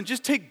 and listen,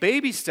 just take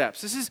baby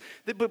steps.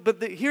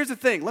 Here's the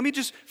thing. Let me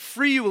just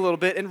free you a little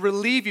bit and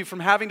relieve you from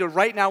having to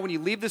right now, when you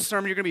leave this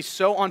sermon, you're going to be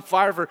so on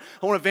fire for,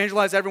 I want to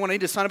evangelize everyone. I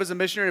need to sign up as a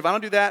missionary. If I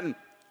don't do that and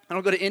I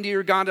don't go to India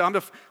or Uganda, I'm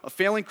a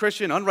failing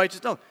Christian,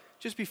 unrighteous. No,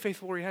 just be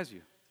faithful where He has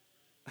you.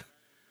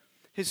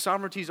 His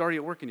sovereignty is already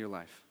at work in your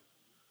life.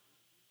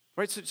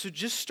 Right, so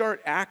just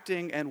start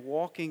acting and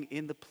walking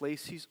in the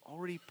place He's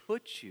already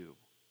put you.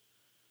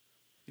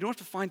 You don't have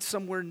to find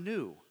somewhere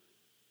new.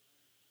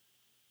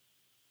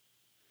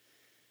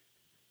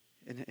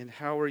 And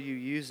how are you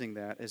using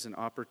that as an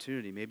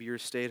opportunity? Maybe you're a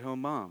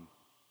stay-at-home mom,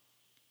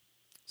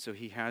 so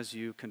He has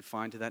you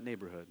confined to that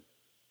neighborhood.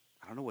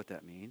 I don't know what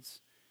that means.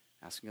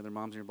 Asking other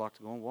moms in your block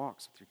to go on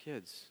walks with your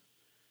kids.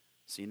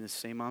 Seeing the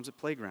same moms at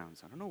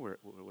playgrounds. I don't know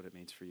what it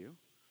means for you.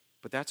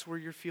 But that's where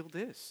your field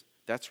is.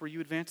 That's where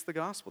you advance the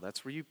gospel.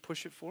 That's where you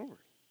push it forward.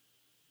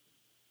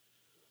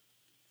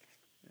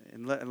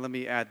 And let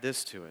me add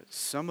this to it.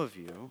 Some of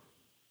you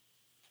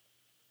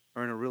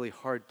are in a really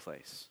hard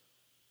place.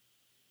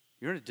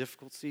 You're in a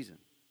difficult season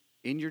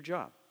in your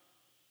job.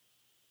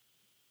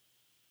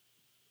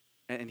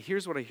 And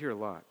here's what I hear a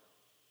lot.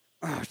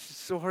 Oh, it's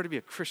just so hard to be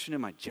a Christian in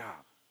my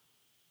job.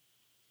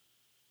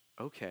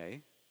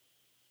 Okay,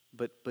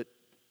 but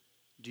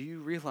do you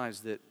realize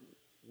that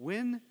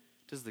when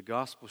does the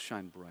gospel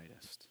shine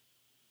brightest?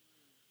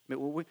 I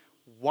mean,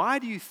 why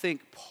do you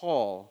think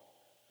Paul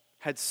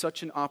had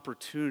such an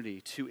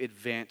opportunity to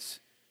advance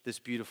this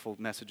beautiful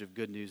message of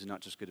good news and not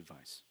just good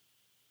advice?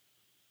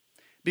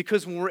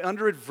 Because when we're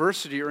under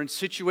adversity or in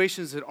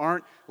situations that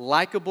aren't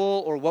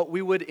likable or what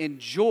we would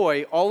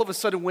enjoy, all of a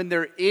sudden when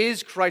there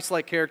is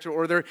Christ-like character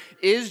or there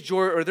is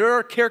joy or there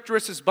are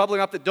characteristics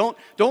bubbling up that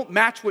don't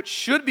match what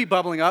should be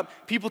bubbling up,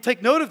 people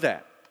take note of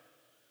that.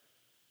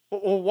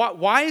 Well,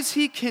 why is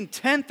he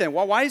content then?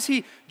 Why is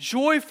he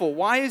joyful?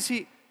 Why is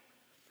he...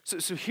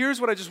 So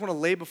here's what I just want to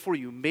lay before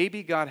you.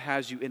 Maybe God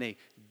has you in a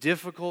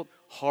difficult,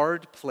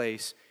 hard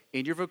place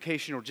in your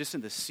vocation or just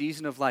in the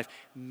season of life,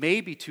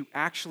 maybe to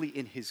actually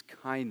in His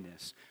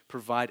kindness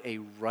provide a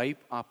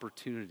ripe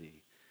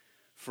opportunity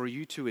for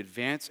you to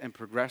advance and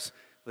progress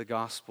the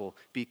gospel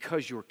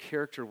because your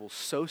character will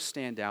so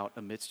stand out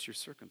amidst your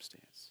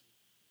circumstance.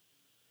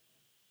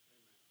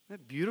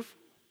 Isn't that beautiful?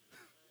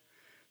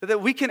 That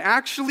we can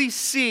actually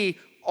see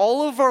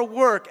all of our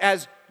work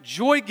as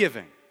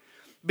joy-giving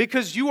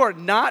because you are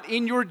not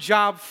in your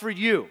job for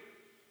you.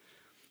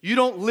 You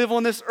don't live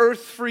on this earth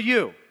for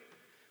you.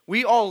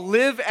 We all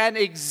live and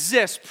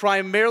exist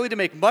primarily to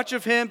make much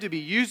of Him, to be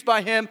used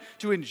by Him,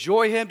 to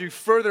enjoy Him, to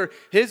further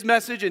His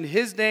message in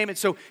His name. And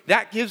so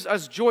that gives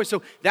us joy.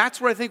 So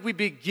that's where I think we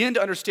begin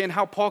to understand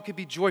how Paul could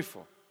be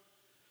joyful.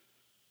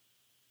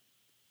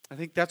 I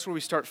think that's where we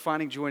start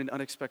finding joy in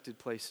unexpected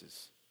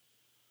places.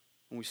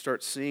 When we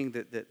start seeing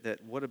that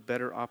what a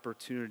better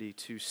opportunity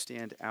to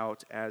stand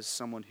out as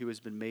someone who has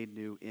been made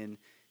new in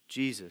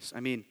Jesus. I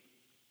mean,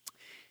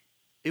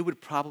 it would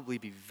probably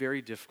be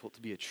very difficult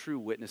to be a true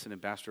witness and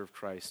ambassador of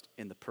Christ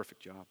in the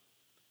perfect job,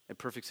 a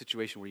perfect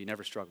situation where you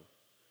never struggle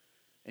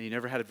and you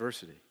never had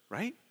adversity,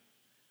 right?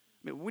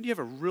 I mean, when do you have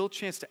a real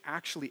chance to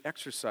actually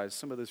exercise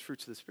some of those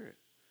fruits of the Spirit?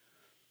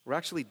 Or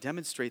actually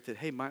demonstrate that,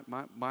 hey,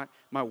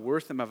 my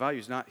worth and my value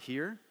is not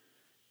here,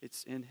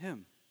 it's in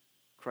Him.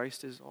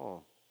 Christ is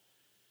all.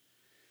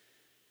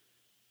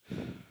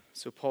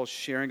 So Paul's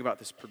sharing about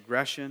this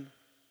progression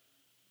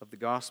of the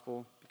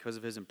gospel because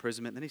of his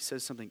imprisonment. Then he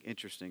says something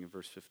interesting in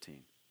verse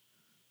 15.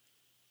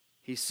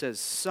 He says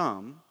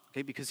some,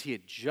 okay, because he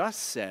had just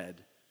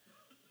said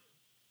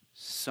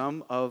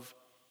some of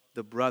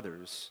the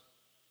brothers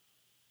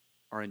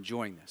are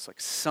enjoying this.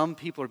 Like some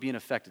people are being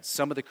affected,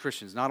 some of the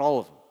Christians, not all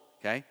of them,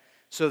 okay?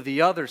 So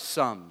the other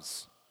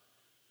sums.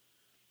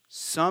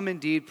 Some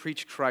indeed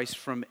preach Christ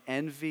from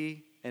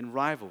envy and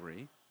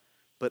rivalry,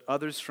 but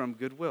others from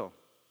goodwill.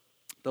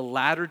 The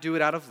latter do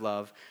it out of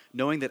love,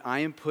 knowing that I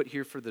am put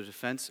here for the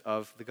defense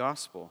of the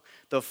gospel.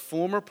 The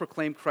former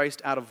proclaim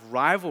Christ out of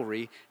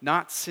rivalry,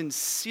 not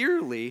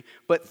sincerely,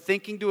 but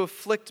thinking to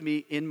afflict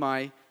me in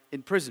my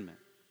imprisonment.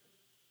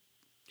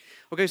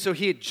 Okay, so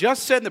he had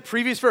just said in the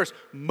previous verse,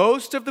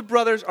 most of the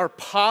brothers are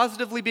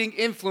positively being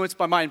influenced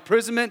by my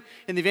imprisonment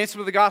in the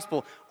advancement of the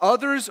gospel.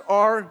 Others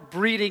are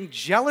breeding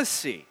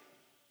jealousy.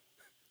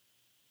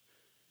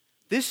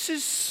 This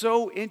is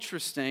so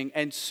interesting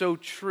and so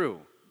true.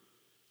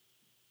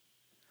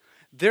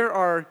 There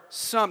are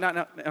some,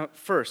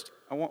 first,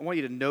 I want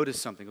you to notice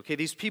something, okay?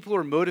 These people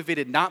are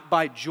motivated not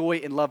by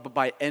joy and love, but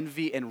by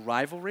envy and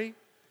rivalry.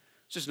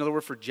 It's just another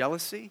word for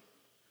jealousy.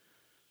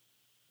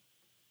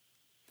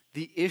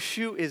 The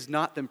issue is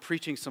not them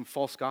preaching some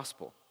false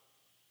gospel.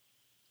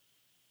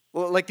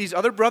 Well, like these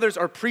other brothers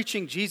are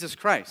preaching Jesus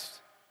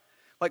Christ.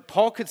 Like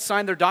Paul could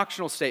sign their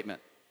doctrinal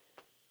statement.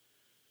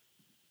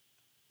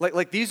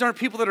 Like these aren't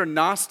people that are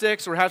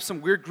Gnostics or have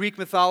some weird Greek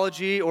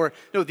mythology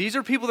no, these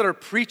are people that are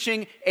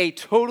preaching a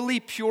totally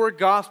pure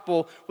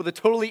gospel with a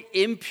totally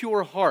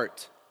impure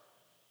heart.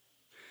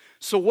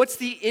 So what's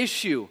the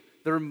issue?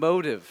 Their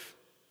motive.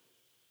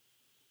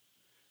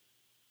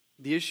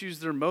 The issue is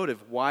their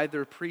motive, why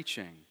they're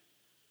preaching.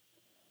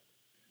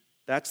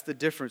 That's the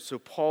difference. So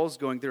Paul's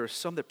going, there are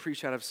some that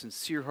preach out of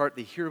sincere heart.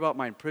 They hear about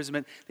my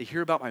imprisonment. They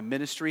hear about my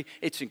ministry.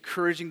 It's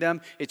encouraging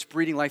them. It's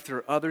breathing life. There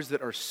are others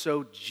that are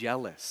so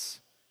jealous.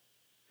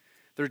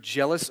 They're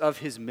jealous of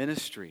his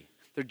ministry.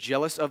 They're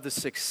jealous of the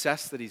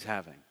success that he's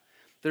having.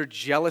 They're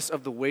jealous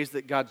of the ways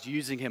that God's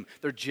using him.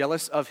 They're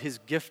jealous of his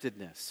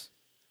giftedness.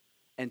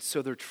 And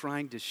so they're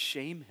trying to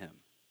shame him.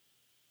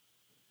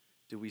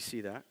 Do we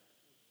see that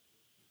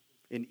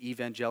in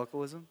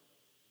evangelicalism?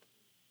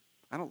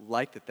 I don't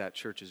like that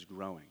church is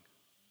growing.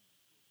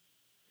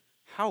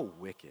 How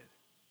wicked.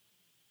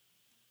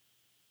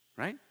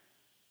 Right?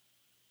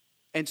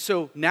 And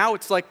so now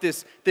it's like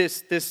this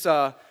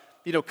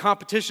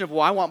competition of,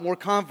 well, I want more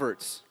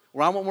converts,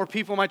 or I want more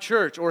people in my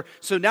church. Or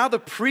so now the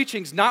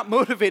preaching's not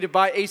motivated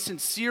by a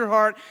sincere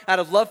heart out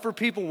of love for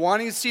people,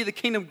 wanting to see the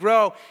kingdom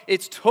grow.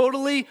 It's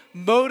totally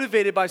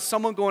motivated by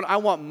someone going, I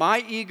want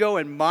my ego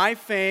and my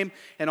fame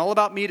and all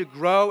about me to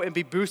grow and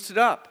be boosted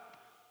up.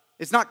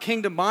 It's not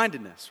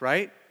kingdom-mindedness,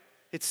 right?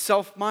 It's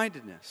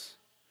self-mindedness.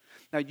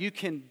 Now you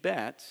can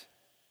bet,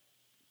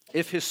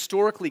 if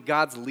historically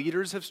God's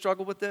leaders have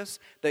struggled with this,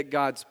 that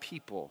God's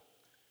people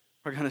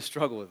are going to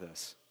struggle with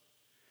this.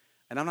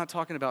 And I'm not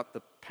talking about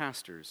the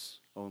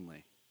pastors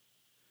only.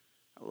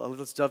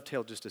 Let's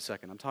dovetail just a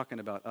second. I'm talking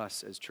about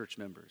us as church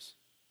members.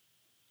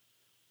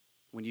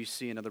 When you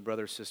see another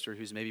brother or sister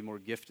who's maybe more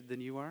gifted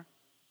than you are,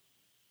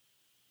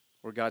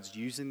 or God's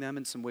using them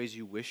in some ways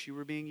you wish you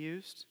were being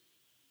used,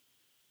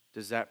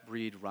 does that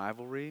breed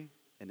rivalry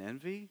and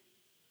envy?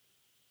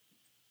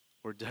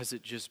 Or does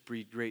it just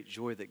breed great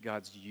joy that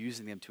God's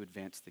using them to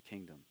advance the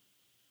kingdom?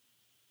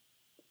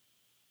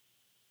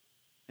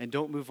 And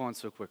don't move on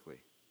so quickly.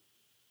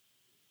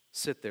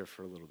 Sit there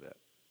for a little bit.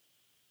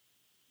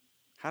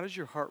 How does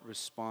your heart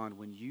respond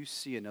when you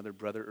see another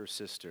brother or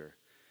sister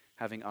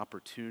having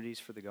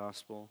opportunities for the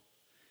gospel,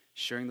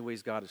 sharing the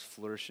ways God is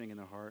flourishing in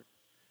their heart,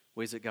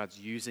 ways that God's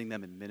using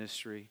them in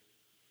ministry,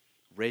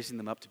 raising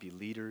them up to be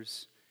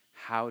leaders?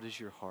 How does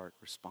your heart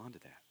respond to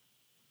that?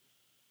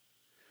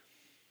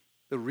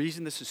 The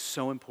reason this is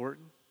so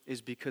important is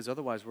because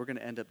otherwise we're going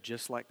to end up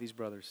just like these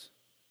brothers.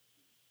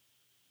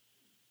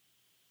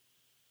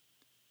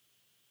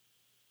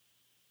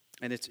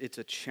 And it's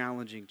a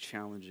challenging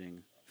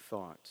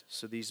thought.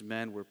 So these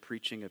men were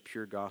preaching a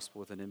pure gospel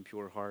with an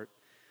impure heart.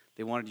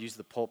 They wanted to use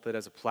the pulpit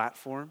as a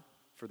platform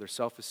for their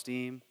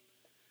self-esteem,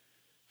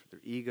 for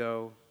their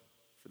ego,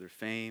 for their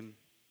fame.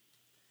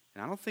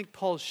 And I don't think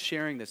Paul's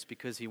sharing this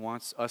because he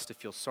wants us to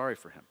feel sorry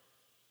for him.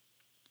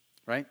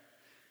 Right?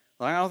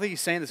 I don't think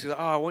he's saying this because,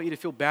 I want you to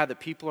feel bad that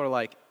people are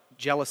like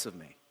jealous of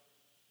me.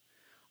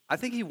 I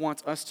think he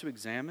wants us to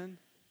examine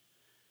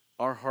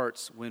our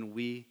hearts when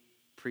we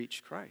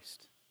preach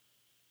Christ.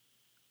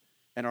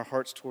 And our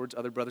hearts towards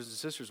other brothers and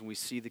sisters when we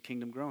see the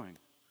kingdom growing.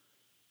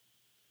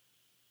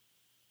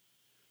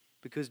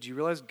 Because do you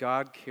realize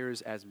God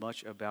cares as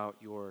much about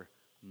your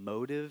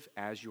motive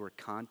as your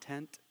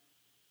content?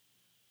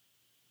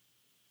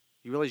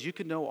 You realize you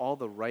can know all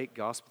the right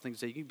gospel things,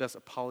 that you can be the best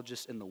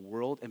apologist in the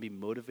world and be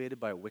motivated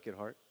by a wicked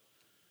heart?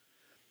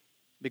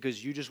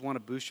 Because you just want to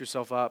boost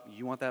yourself up.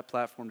 You want that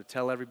platform to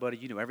tell everybody.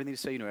 You know everything to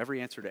say. You know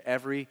every answer to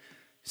every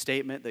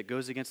statement that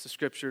goes against the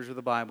scriptures or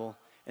the Bible.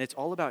 And it's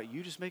all about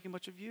you just making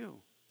much of you.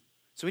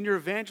 So in your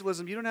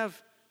evangelism, you don't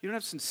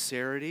have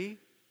sincerity.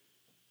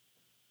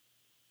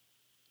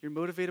 You're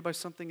motivated by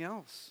something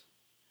else.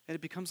 And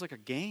it becomes like a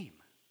game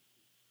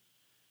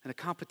and a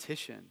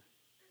competition.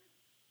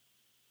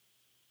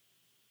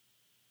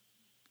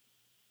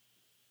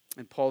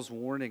 And Paul's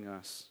warning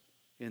us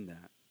in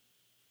that.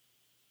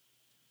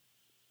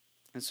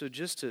 And so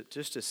just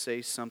to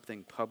say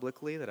something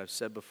publicly that I've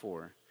said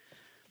before,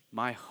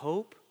 my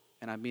hope,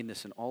 and I mean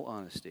this in all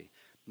honesty,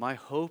 my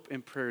hope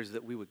and prayer is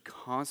that we would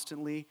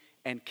constantly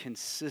and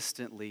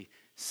consistently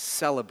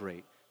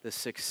celebrate the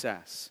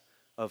success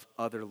of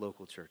other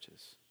local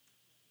churches.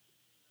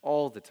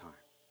 All the time.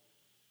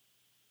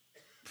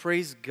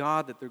 Praise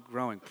God that they're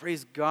growing.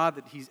 Praise God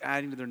that He's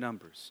adding to their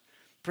numbers.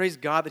 Praise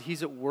God that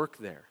He's at work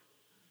there.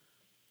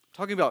 I'm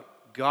talking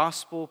about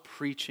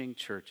gospel-preaching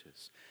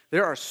churches.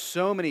 There are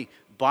so many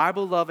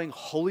Bible-loving,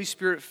 Holy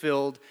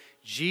Spirit-filled,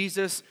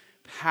 Jesus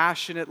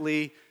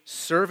passionately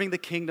serving the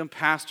kingdom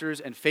pastors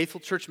and faithful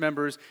church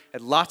members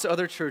at lots of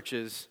other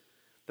churches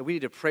that we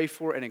need to pray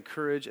for and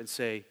encourage and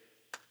say,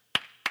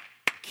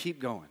 keep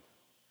going.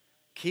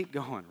 Keep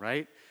going,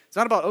 right? It's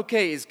not about,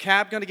 okay, is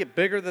Cap going to get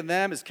bigger than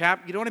them? Is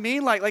Cap, you know what I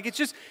mean? Like it's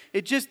just,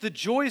 the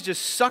joy is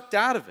just sucked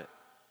out of it.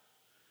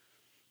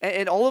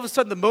 And all of a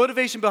sudden, the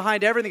motivation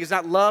behind everything is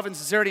not love and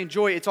sincerity and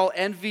joy. It's all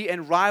envy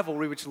and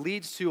rivalry, which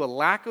leads to a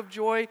lack of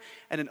joy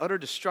and an utter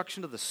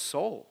destruction of the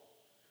soul.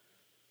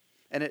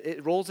 And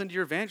it rolls into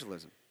your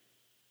evangelism.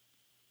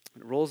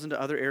 It rolls into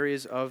other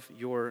areas of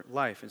your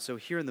life. And so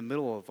here in the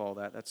middle of all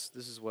that, this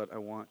is what I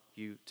want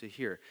you to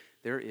hear.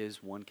 There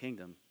is one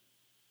kingdom,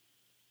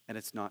 and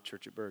it's not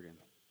Church at Bergen,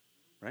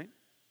 right?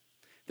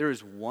 There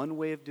is one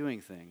way of doing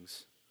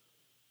things,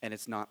 and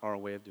it's not our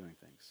way of doing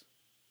things.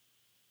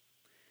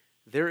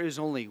 There is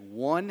only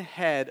one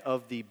head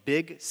of the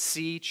Big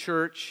C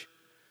church.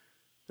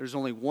 There's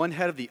only one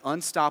head of the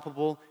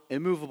unstoppable,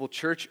 immovable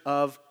church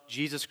of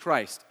Jesus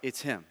Christ.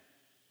 It's Him.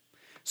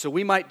 So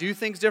we might do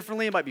things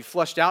differently. It might be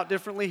flushed out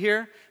differently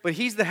here, but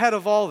He's the head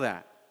of all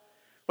that.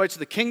 Right? So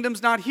the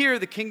kingdom's not here.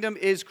 The kingdom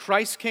is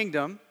Christ's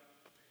kingdom.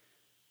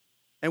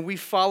 And we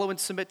follow and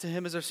submit to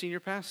Him as our senior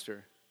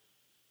pastor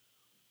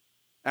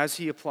as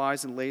He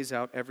applies and lays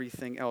out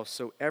everything else.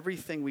 So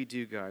everything we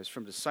do, guys,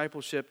 from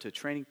discipleship to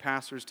training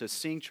pastors to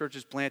seeing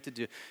churches planted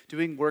to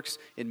doing works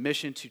in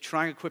mission to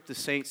trying to equip the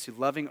saints to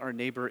loving our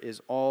neighbor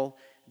is all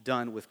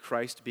done with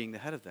Christ being the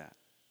head of that.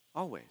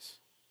 Always.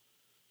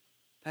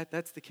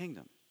 That's the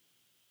kingdom.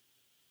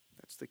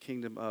 That's the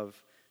kingdom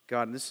of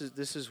God. And this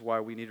is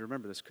why we need to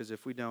remember this, because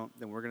if we don't,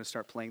 then we're going to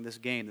start playing this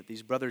game that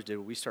these brothers did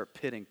where we start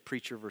pitting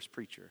preacher versus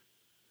preacher.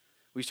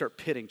 We start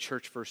pitting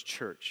church versus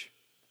church.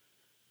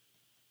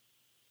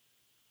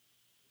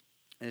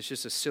 And it's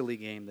just a silly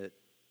game that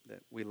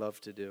we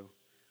love to do.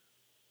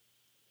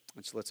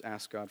 And so let's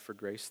ask God for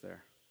grace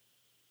there.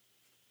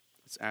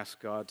 Let's ask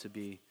God to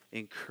be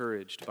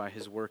encouraged by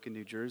His work in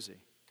New Jersey.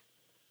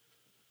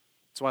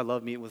 That's why I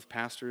love meeting with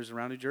pastors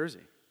around New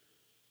Jersey.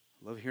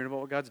 I love hearing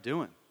about what God's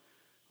doing.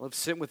 I love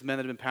sitting with men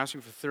that have been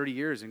pastoring for 30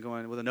 years and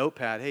going with a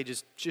notepad, hey,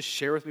 just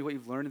share with me what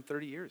you've learned in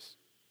 30 years.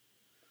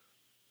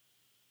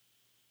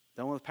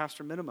 Done with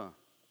Pastor Minima.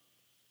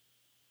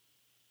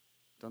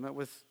 Done that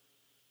with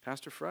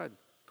Pastor Fred,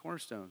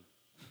 Cornerstone.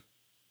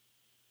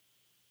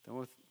 Done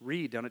with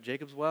Reed down at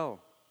Jacob's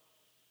Well.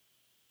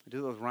 I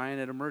do that with Ryan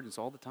at Emergence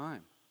all the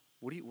time.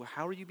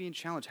 How are you being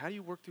challenged? How do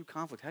you work through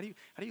conflict? How do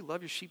you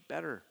love your sheep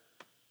better?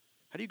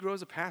 How do you grow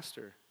as a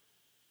pastor?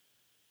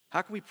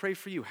 How can we pray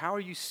for you? How are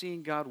you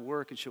seeing God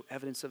work and show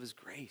evidence of His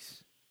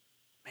grace?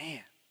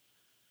 Man.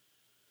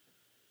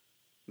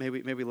 May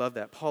we love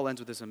that. Paul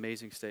ends with this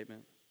amazing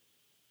statement.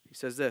 He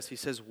says this. He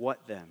says,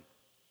 what then?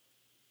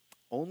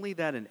 Only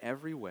that in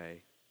every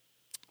way,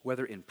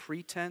 whether in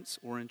pretense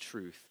or in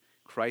truth,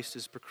 Christ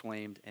is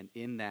proclaimed, and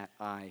in that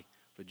I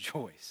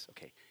rejoice.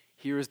 Okay,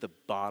 here is the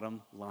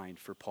bottom line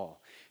for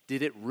Paul.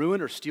 Did it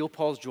ruin or steal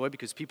Paul's joy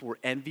because people were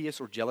envious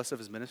or jealous of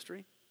his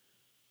ministry?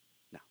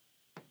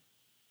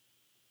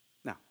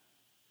 No.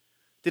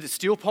 Did it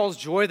steal Paul's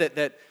joy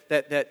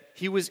that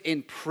he was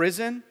in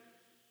prison?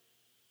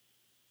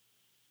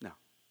 No.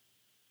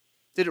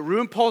 Did it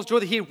ruin Paul's joy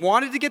that he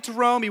wanted to get to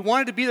Rome, he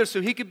wanted to be there so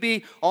he could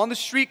be on the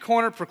street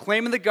corner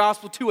proclaiming the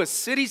gospel to a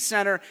city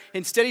center,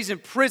 instead he's in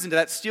prison? Did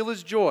that steal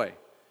his joy?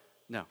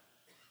 No.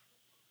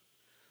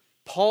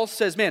 Paul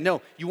says, man,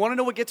 no, you want to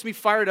know what gets me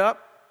fired up?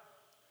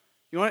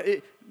 You want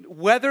it,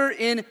 whether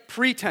in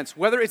pretense,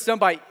 whether it's done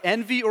by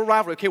envy or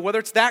rivalry, okay, whether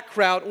it's that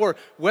crowd or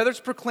whether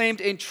it's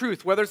proclaimed in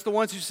truth, whether it's the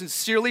ones who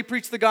sincerely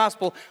preach the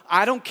gospel,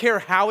 I don't care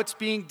how it's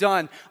being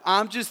done.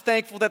 I'm just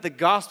thankful that the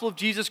gospel of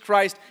Jesus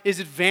Christ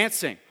is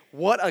advancing.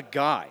 What a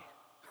guy.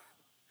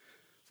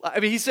 I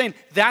mean, he's saying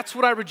that's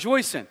what I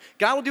rejoice in.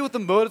 God will deal with the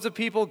motives of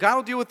people. God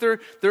will deal with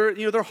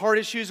their heart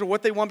issues or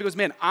what they want because,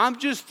 man, I'm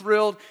just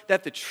thrilled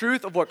that the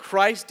truth of what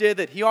Christ did,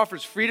 that he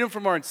offers freedom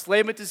from our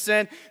enslavement to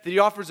sin, that he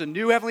offers a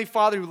new heavenly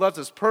Father who loves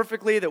us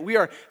perfectly, that we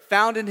are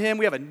found in him.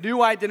 We have a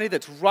new identity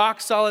that's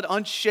rock solid,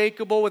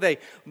 unshakable, with a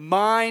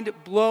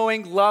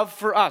mind-blowing love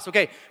for us.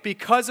 Okay,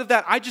 because of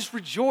that, I just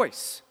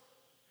rejoice.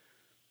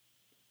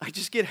 I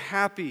just get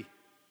happy.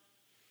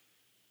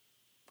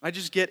 I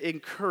just get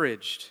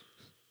encouraged.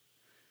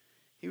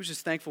 He was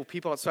just thankful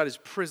people outside his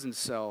prison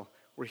cell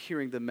were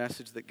hearing the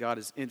message that God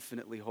is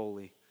infinitely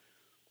holy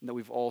and that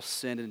we've all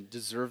sinned and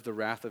deserved the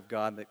wrath of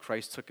God and that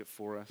Christ took it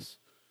for us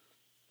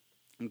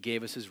and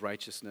gave us his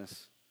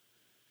righteousness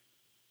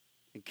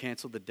and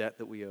canceled the debt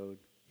that we owed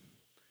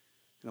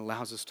and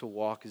allows us to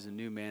walk as a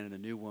new man and a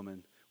new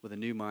woman with a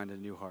new mind and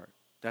a new heart.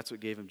 That's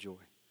what gave him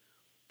joy.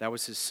 That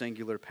was his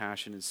singular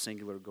passion and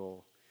singular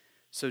goal.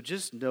 So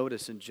just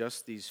notice in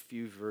just these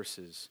few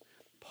verses,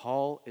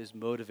 Paul is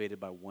motivated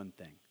by one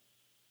thing: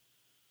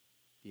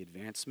 the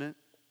advancement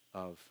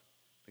of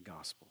the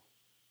gospel.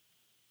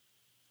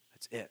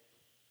 That's it.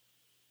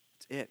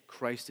 That's it.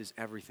 Christ is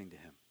everything to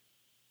him.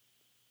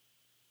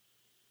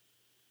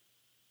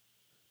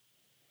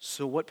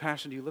 So what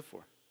passion do you live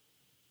for?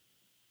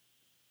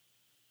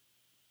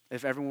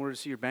 If everyone were to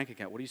see your bank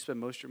account, what do you spend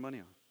most of your money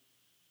on?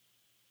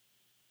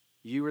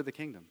 You or the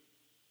kingdom?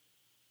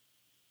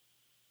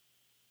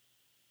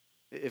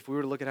 If we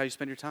were to look at how you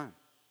spend your time,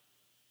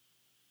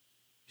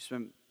 you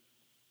spend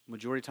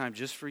majority of time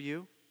just for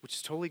you, which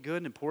is totally good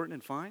and important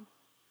and fine,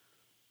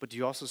 but do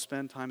you also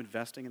spend time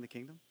investing in the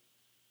kingdom?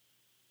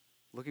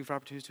 Looking for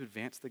opportunities to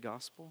advance the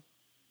gospel?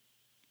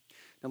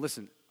 Now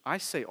listen, I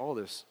say all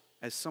this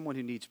as someone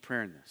who needs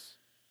prayer in this.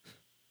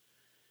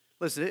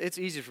 Listen, it's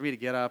easy for me to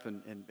get up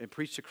and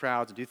preach to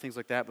crowds and do things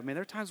like that, but man,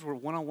 there are times where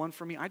one-on-one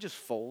for me, I just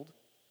fold.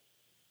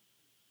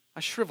 I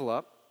shrivel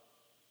up.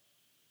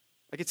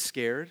 I get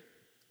scared.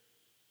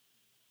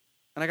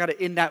 And I got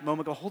to, in that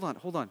moment, go, hold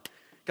on.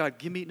 God,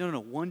 give me, no,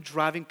 one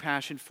driving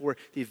passion for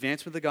the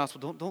advancement of the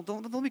gospel. Don't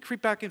let me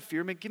creep back in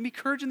fear. Man, give me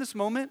courage in this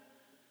moment.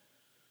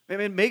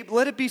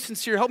 Let it be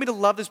sincere. Help me to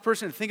love this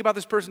person and think about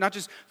this person, not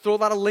just throw a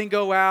lot of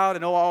lingo out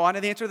and, I know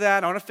the answer to that,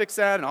 and I want to fix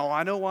that, and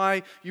I know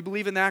why you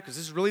believe in that because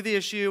this is really the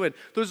issue, and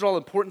those are all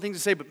important things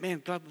to say, but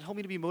man, God, help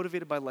me to be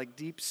motivated by like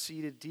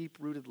deep-seated,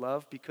 deep-rooted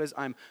love because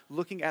I'm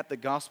looking at the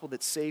gospel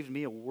that saved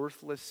me, a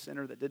worthless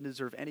sinner that didn't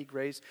deserve any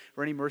grace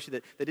or any mercy,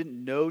 that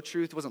didn't know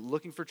truth, wasn't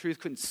looking for truth,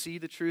 couldn't see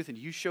the truth, and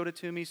you showed it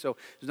to me, so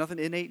there's nothing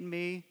innate in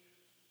me.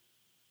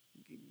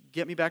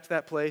 Get me back to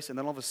that place, and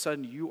then all of a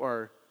sudden you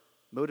are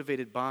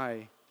motivated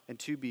by and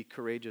to be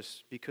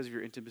courageous because of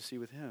your intimacy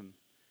with him.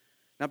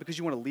 Not because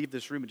you want to leave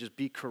this room and just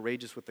be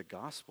courageous with the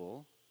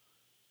gospel,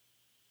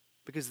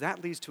 because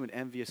that leads to an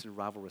envious and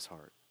rivalrous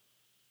heart.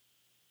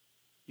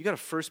 You got to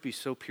first be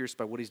so pierced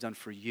by what he's done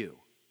for you.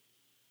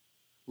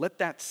 Let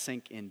that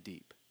sink in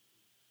deep.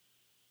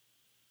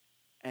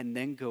 And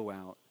then go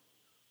out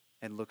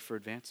and look for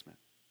advancement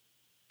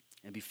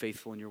and be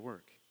faithful in your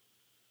work.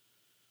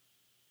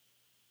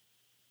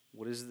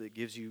 What is it that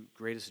gives you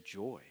greatest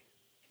joy?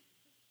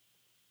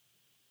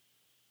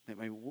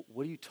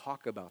 What do you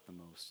talk about the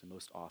most and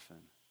most often?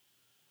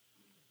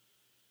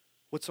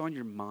 What's on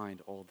your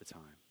mind all the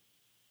time?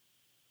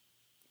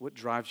 What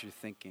drives your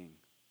thinking?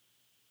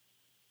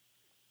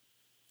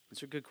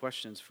 These are good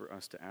questions for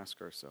us to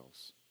ask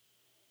ourselves.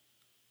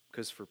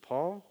 Because for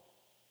Paul,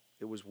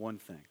 it was one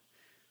thing.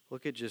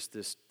 Look at just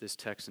this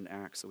text in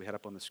Acts that we had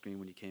up on the screen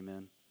when you came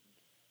in.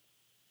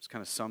 This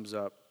kind of sums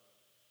up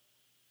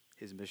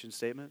his mission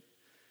statement.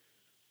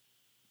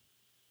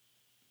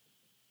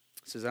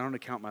 It says, I don't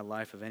account my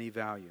life of any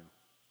value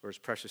or as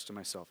precious to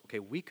myself. Okay,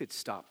 we could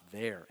stop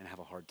there and have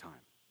a hard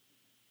time.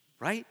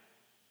 Right?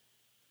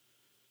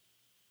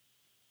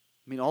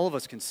 I mean, all of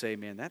us can say,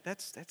 man,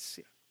 that's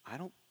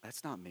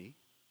not me.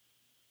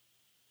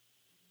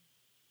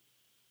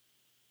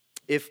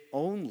 If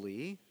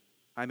only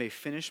I may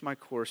finish my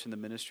course in the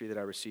ministry that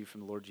I received from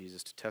the Lord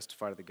Jesus to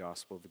testify to the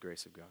gospel of the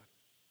grace of God.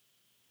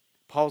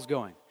 Paul's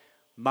going,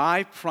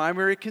 my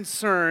primary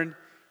concern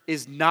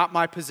is not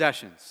my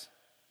possessions.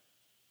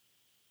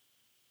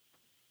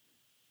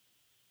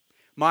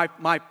 My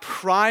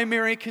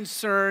primary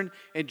concern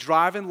and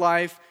drive in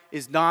life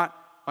is not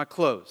my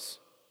clothes.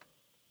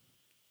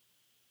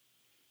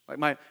 Like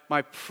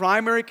my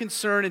primary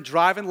concern and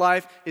drive in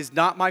life is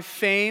not my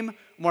fame or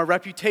my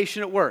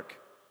reputation at work.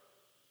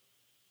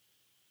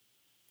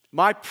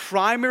 My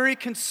primary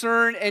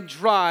concern and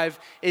drive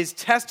is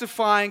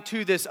testifying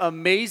to this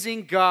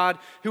amazing God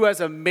who has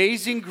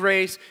amazing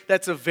grace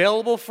that's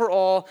available for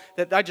all,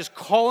 that I just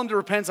call him to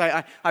repentance.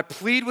 I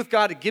plead with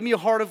God to give me a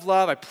heart of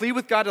love. I plead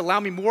with God to allow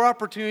me more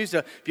opportunities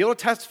to be able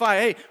to testify,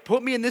 hey,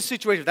 put me in this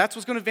situation. That's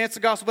what's going to advance the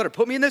gospel better.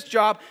 Put me in this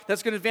job.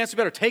 That's going to advance it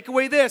better. Take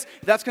away this.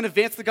 That's going to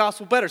advance the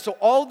gospel better. So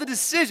all the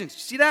decisions,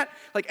 you see that?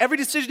 Like every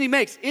decision he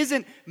makes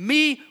isn't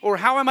me or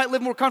how I might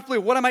live more comfortably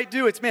or what I might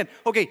do. It's, man,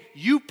 okay,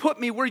 you put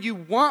me where you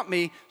want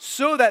me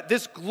so that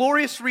this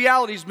glorious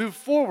realities move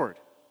forward.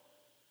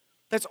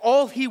 That's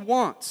all he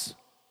wants.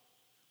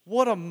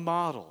 What a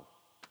model.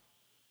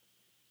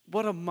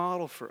 What a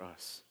model for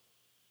us.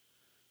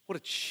 What a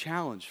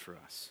challenge for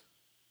us.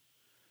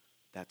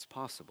 That's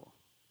possible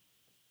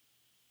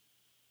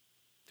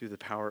through the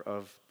power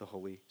of the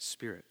Holy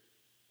Spirit.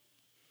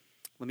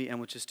 Let me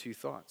end with just two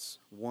thoughts.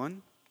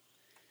 One,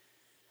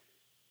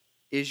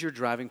 is your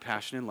driving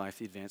passion in life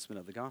the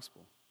advancement of the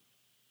gospel?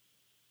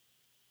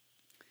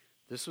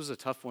 This was a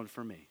tough one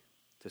for me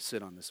to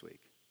sit on this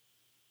week.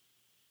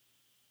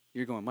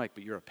 You're going, Mike,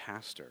 but you're a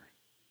pastor.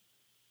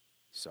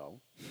 So?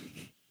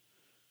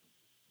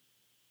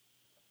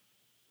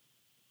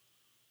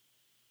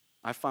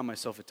 I find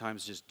myself at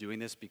times just doing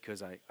this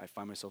because I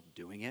find myself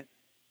doing it.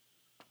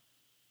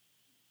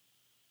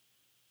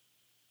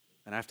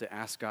 And I have to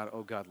ask God,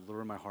 oh God,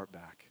 lure my heart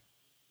back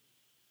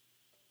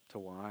to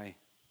why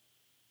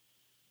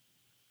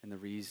and the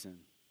reason.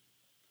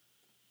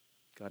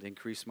 God,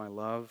 increase my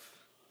love.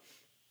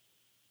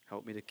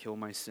 Help me to kill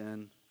my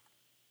sin.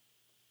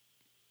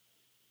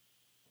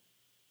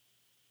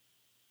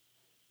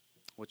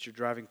 What's your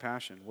driving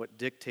passion? What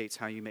dictates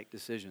how you make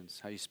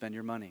decisions, how you spend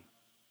your money,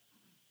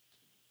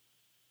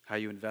 how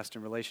you invest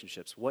in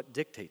relationships? What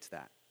dictates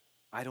that?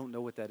 I don't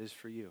know what that is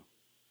for you.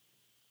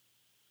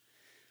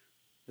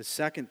 The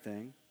second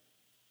thing,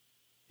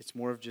 it's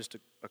more of just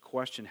a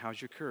question.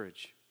 How's your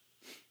courage?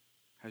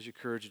 How's your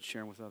courage in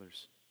sharing with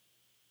others?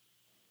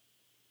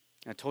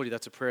 I told you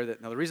that's a prayer that,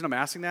 now the reason I'm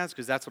asking that is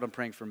because that's what I'm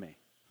praying for me.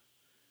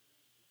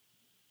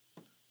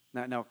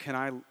 Now, can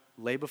I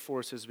lay before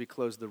us as we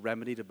close the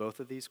remedy to both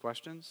of these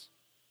questions?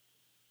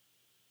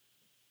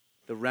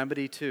 The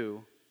remedy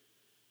to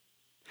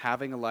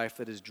having a life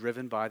that is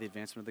driven by the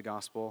advancement of the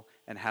gospel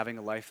and having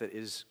a life that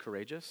is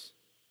courageous?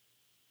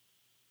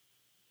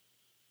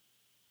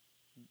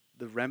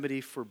 The remedy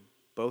for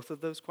both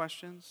of those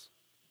questions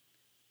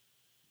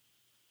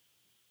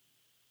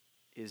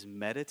is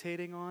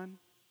meditating on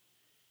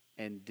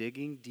and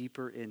digging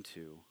deeper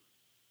into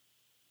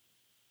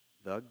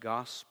the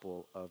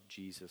gospel of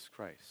Jesus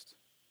Christ.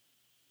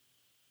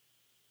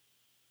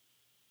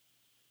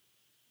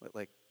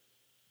 Like,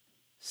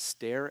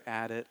 stare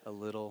at it a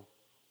little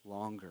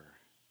longer.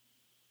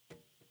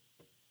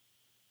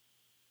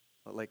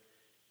 Like,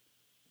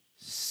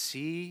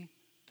 see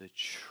the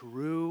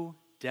true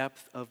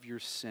depth of your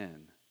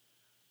sin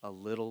a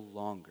little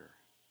longer.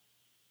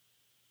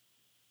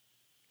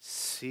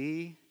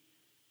 See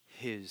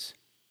his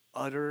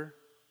utter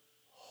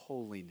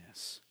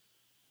holiness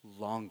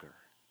longer.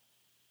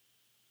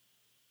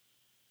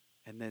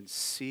 And then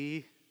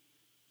see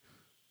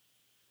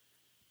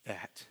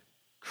that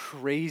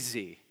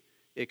crazy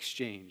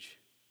exchange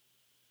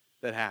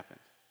that happened,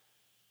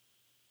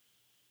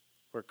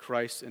 where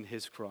Christ and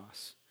his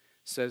cross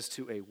says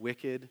to a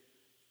wicked,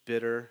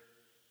 bitter,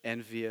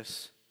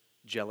 envious,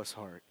 jealous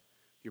heart,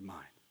 you're mine.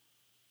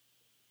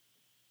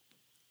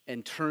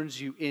 And turns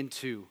you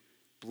into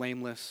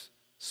blameless,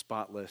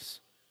 spotless,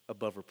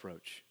 above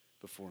reproach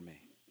before me.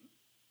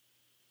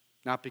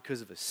 Not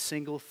because of a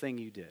single thing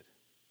you did,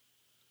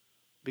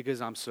 because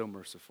I'm so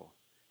merciful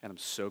and I'm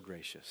so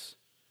gracious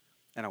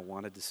and I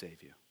wanted to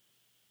save you.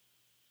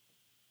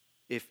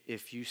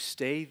 If you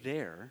stay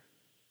there,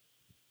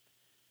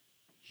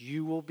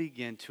 you will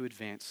begin to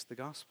advance the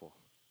gospel.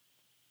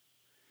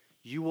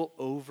 You will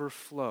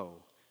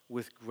overflow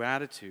with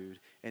gratitude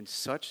and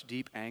such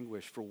deep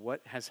anguish for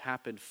what has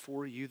happened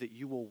for you that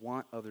you will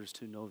want others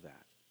to know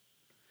that.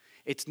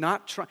 It's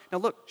not trying. Now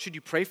look, should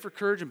you pray for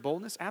courage and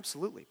boldness?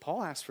 Absolutely.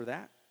 Paul asked for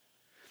that.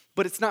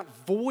 But it's not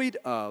void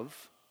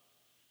of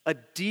a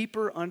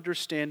deeper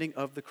understanding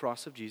of the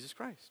cross of Jesus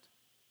Christ.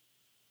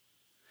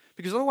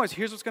 Because otherwise,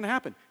 here's what's going to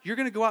happen. You're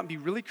going to go out and be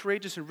really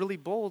courageous and really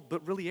bold,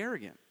 but really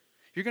arrogant.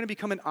 You're going to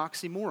become an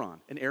oxymoron,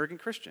 an arrogant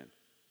Christian.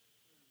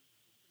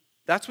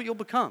 That's what you'll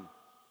become.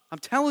 I'm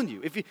telling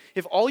you.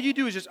 If all you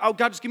do is just, oh,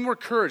 God, just give me more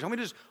courage. I'm going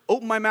to just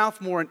open my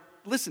mouth more. And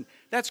listen,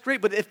 that's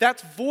great. But if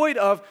that's void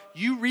of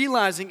you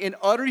realizing in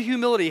utter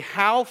humility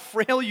how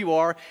frail you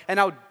are and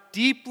how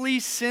deeply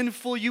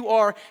sinful you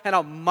are and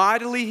how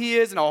mightily he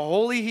is and how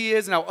holy he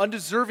is and how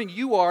undeserving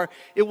you are,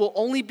 it will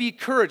only be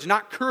courage,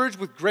 not courage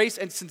with grace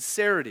and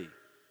sincerity.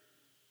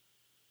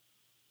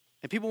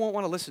 And people won't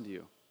want to listen to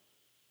you.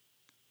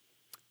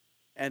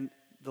 And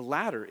the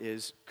latter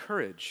is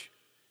courage.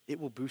 It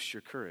will boost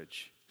your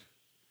courage.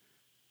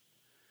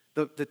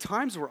 The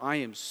times where I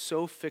am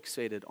so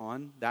fixated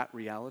on that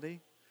reality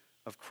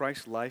of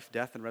Christ's life,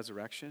 death, and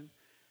resurrection,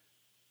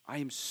 I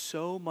am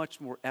so much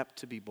more apt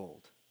to be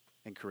bold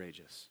and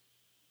courageous.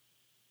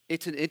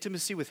 It's an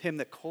intimacy with him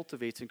that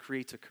cultivates and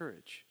creates a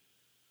courage.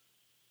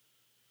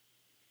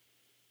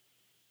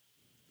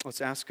 Let's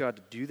ask God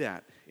to do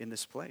that in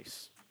this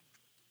place,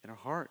 in our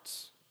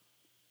hearts.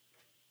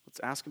 Let's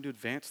ask him to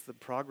advance the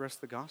progress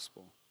of the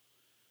gospel.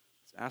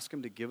 Let's ask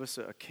him to give us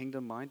a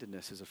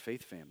kingdom-mindedness as a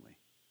faith family.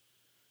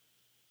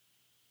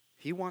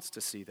 He wants to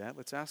see that.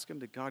 Let's ask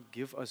him to, God,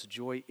 give us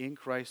joy in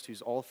Christ,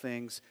 who's all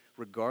things,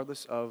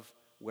 regardless of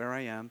where I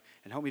am,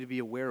 and help me to be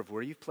aware of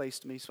where you've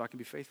placed me so I can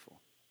be faithful.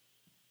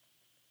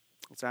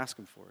 Let's ask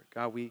him for it.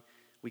 God, we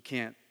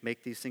can't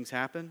make these things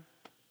happen.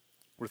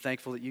 We're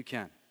thankful that you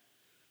can.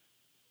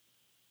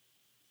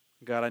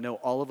 God, I know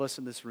all of us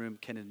in this room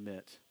can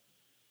admit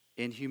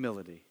in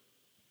humility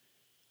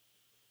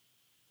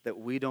that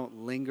we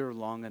don't linger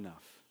long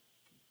enough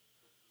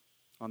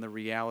on the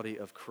reality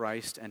of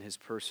Christ and his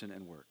person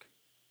and work.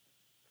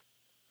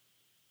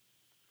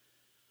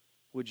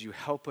 Would you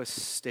help us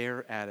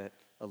stare at it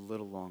a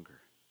little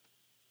longer?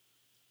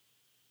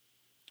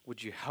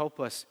 Would you help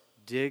us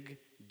dig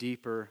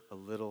deeper a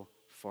little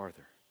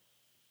farther?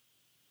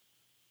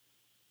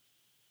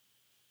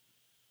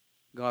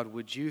 God,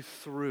 would you,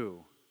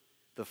 through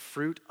the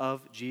fruit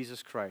of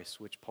Jesus Christ,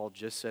 which Paul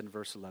just said in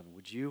verse 11,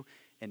 would you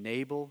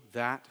enable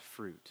that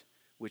fruit,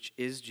 which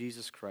is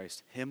Jesus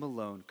Christ, him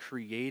alone,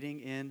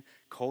 creating in,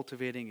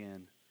 cultivating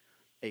in,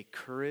 a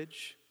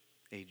courage,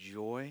 a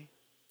joy,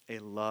 a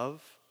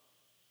love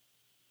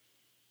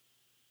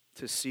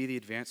to see the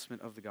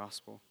advancement of the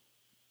gospel?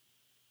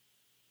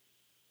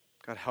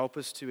 God, help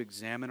us to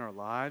examine our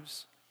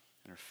lives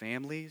and our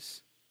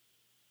families.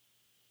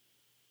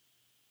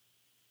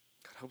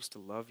 God, help us to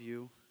love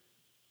you.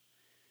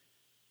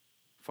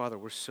 Father,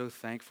 we're so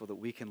thankful that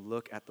we can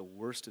look at the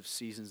worst of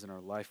seasons in our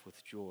life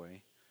with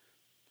joy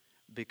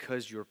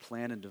because your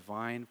plan and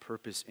divine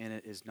purpose in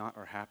it is not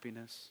our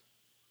happiness.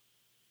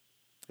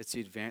 It's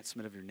the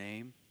advancement of your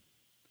name.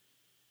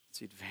 It's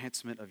the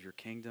advancement of your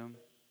kingdom.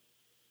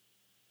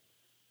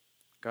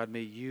 God,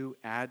 may you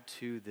add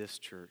to this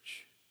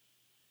church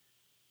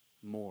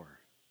more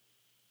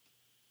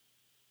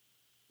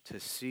to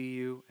see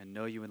you and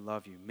know you and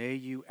love you. May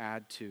you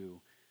add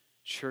to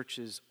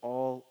churches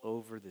all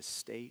over this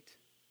state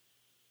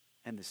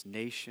and this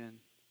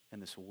nation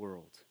and this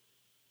world.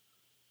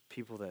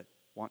 People that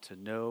want to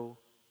know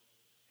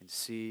and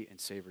see and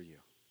savor you.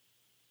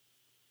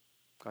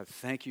 God,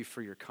 thank you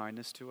for your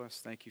kindness to us.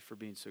 Thank you for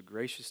being so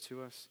gracious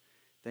to us.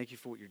 Thank you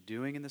for what you're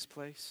doing in this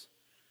place.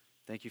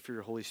 Thank you for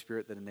your Holy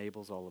Spirit that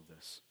enables all of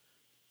this.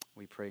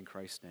 We pray in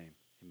Christ's name.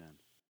 Amen.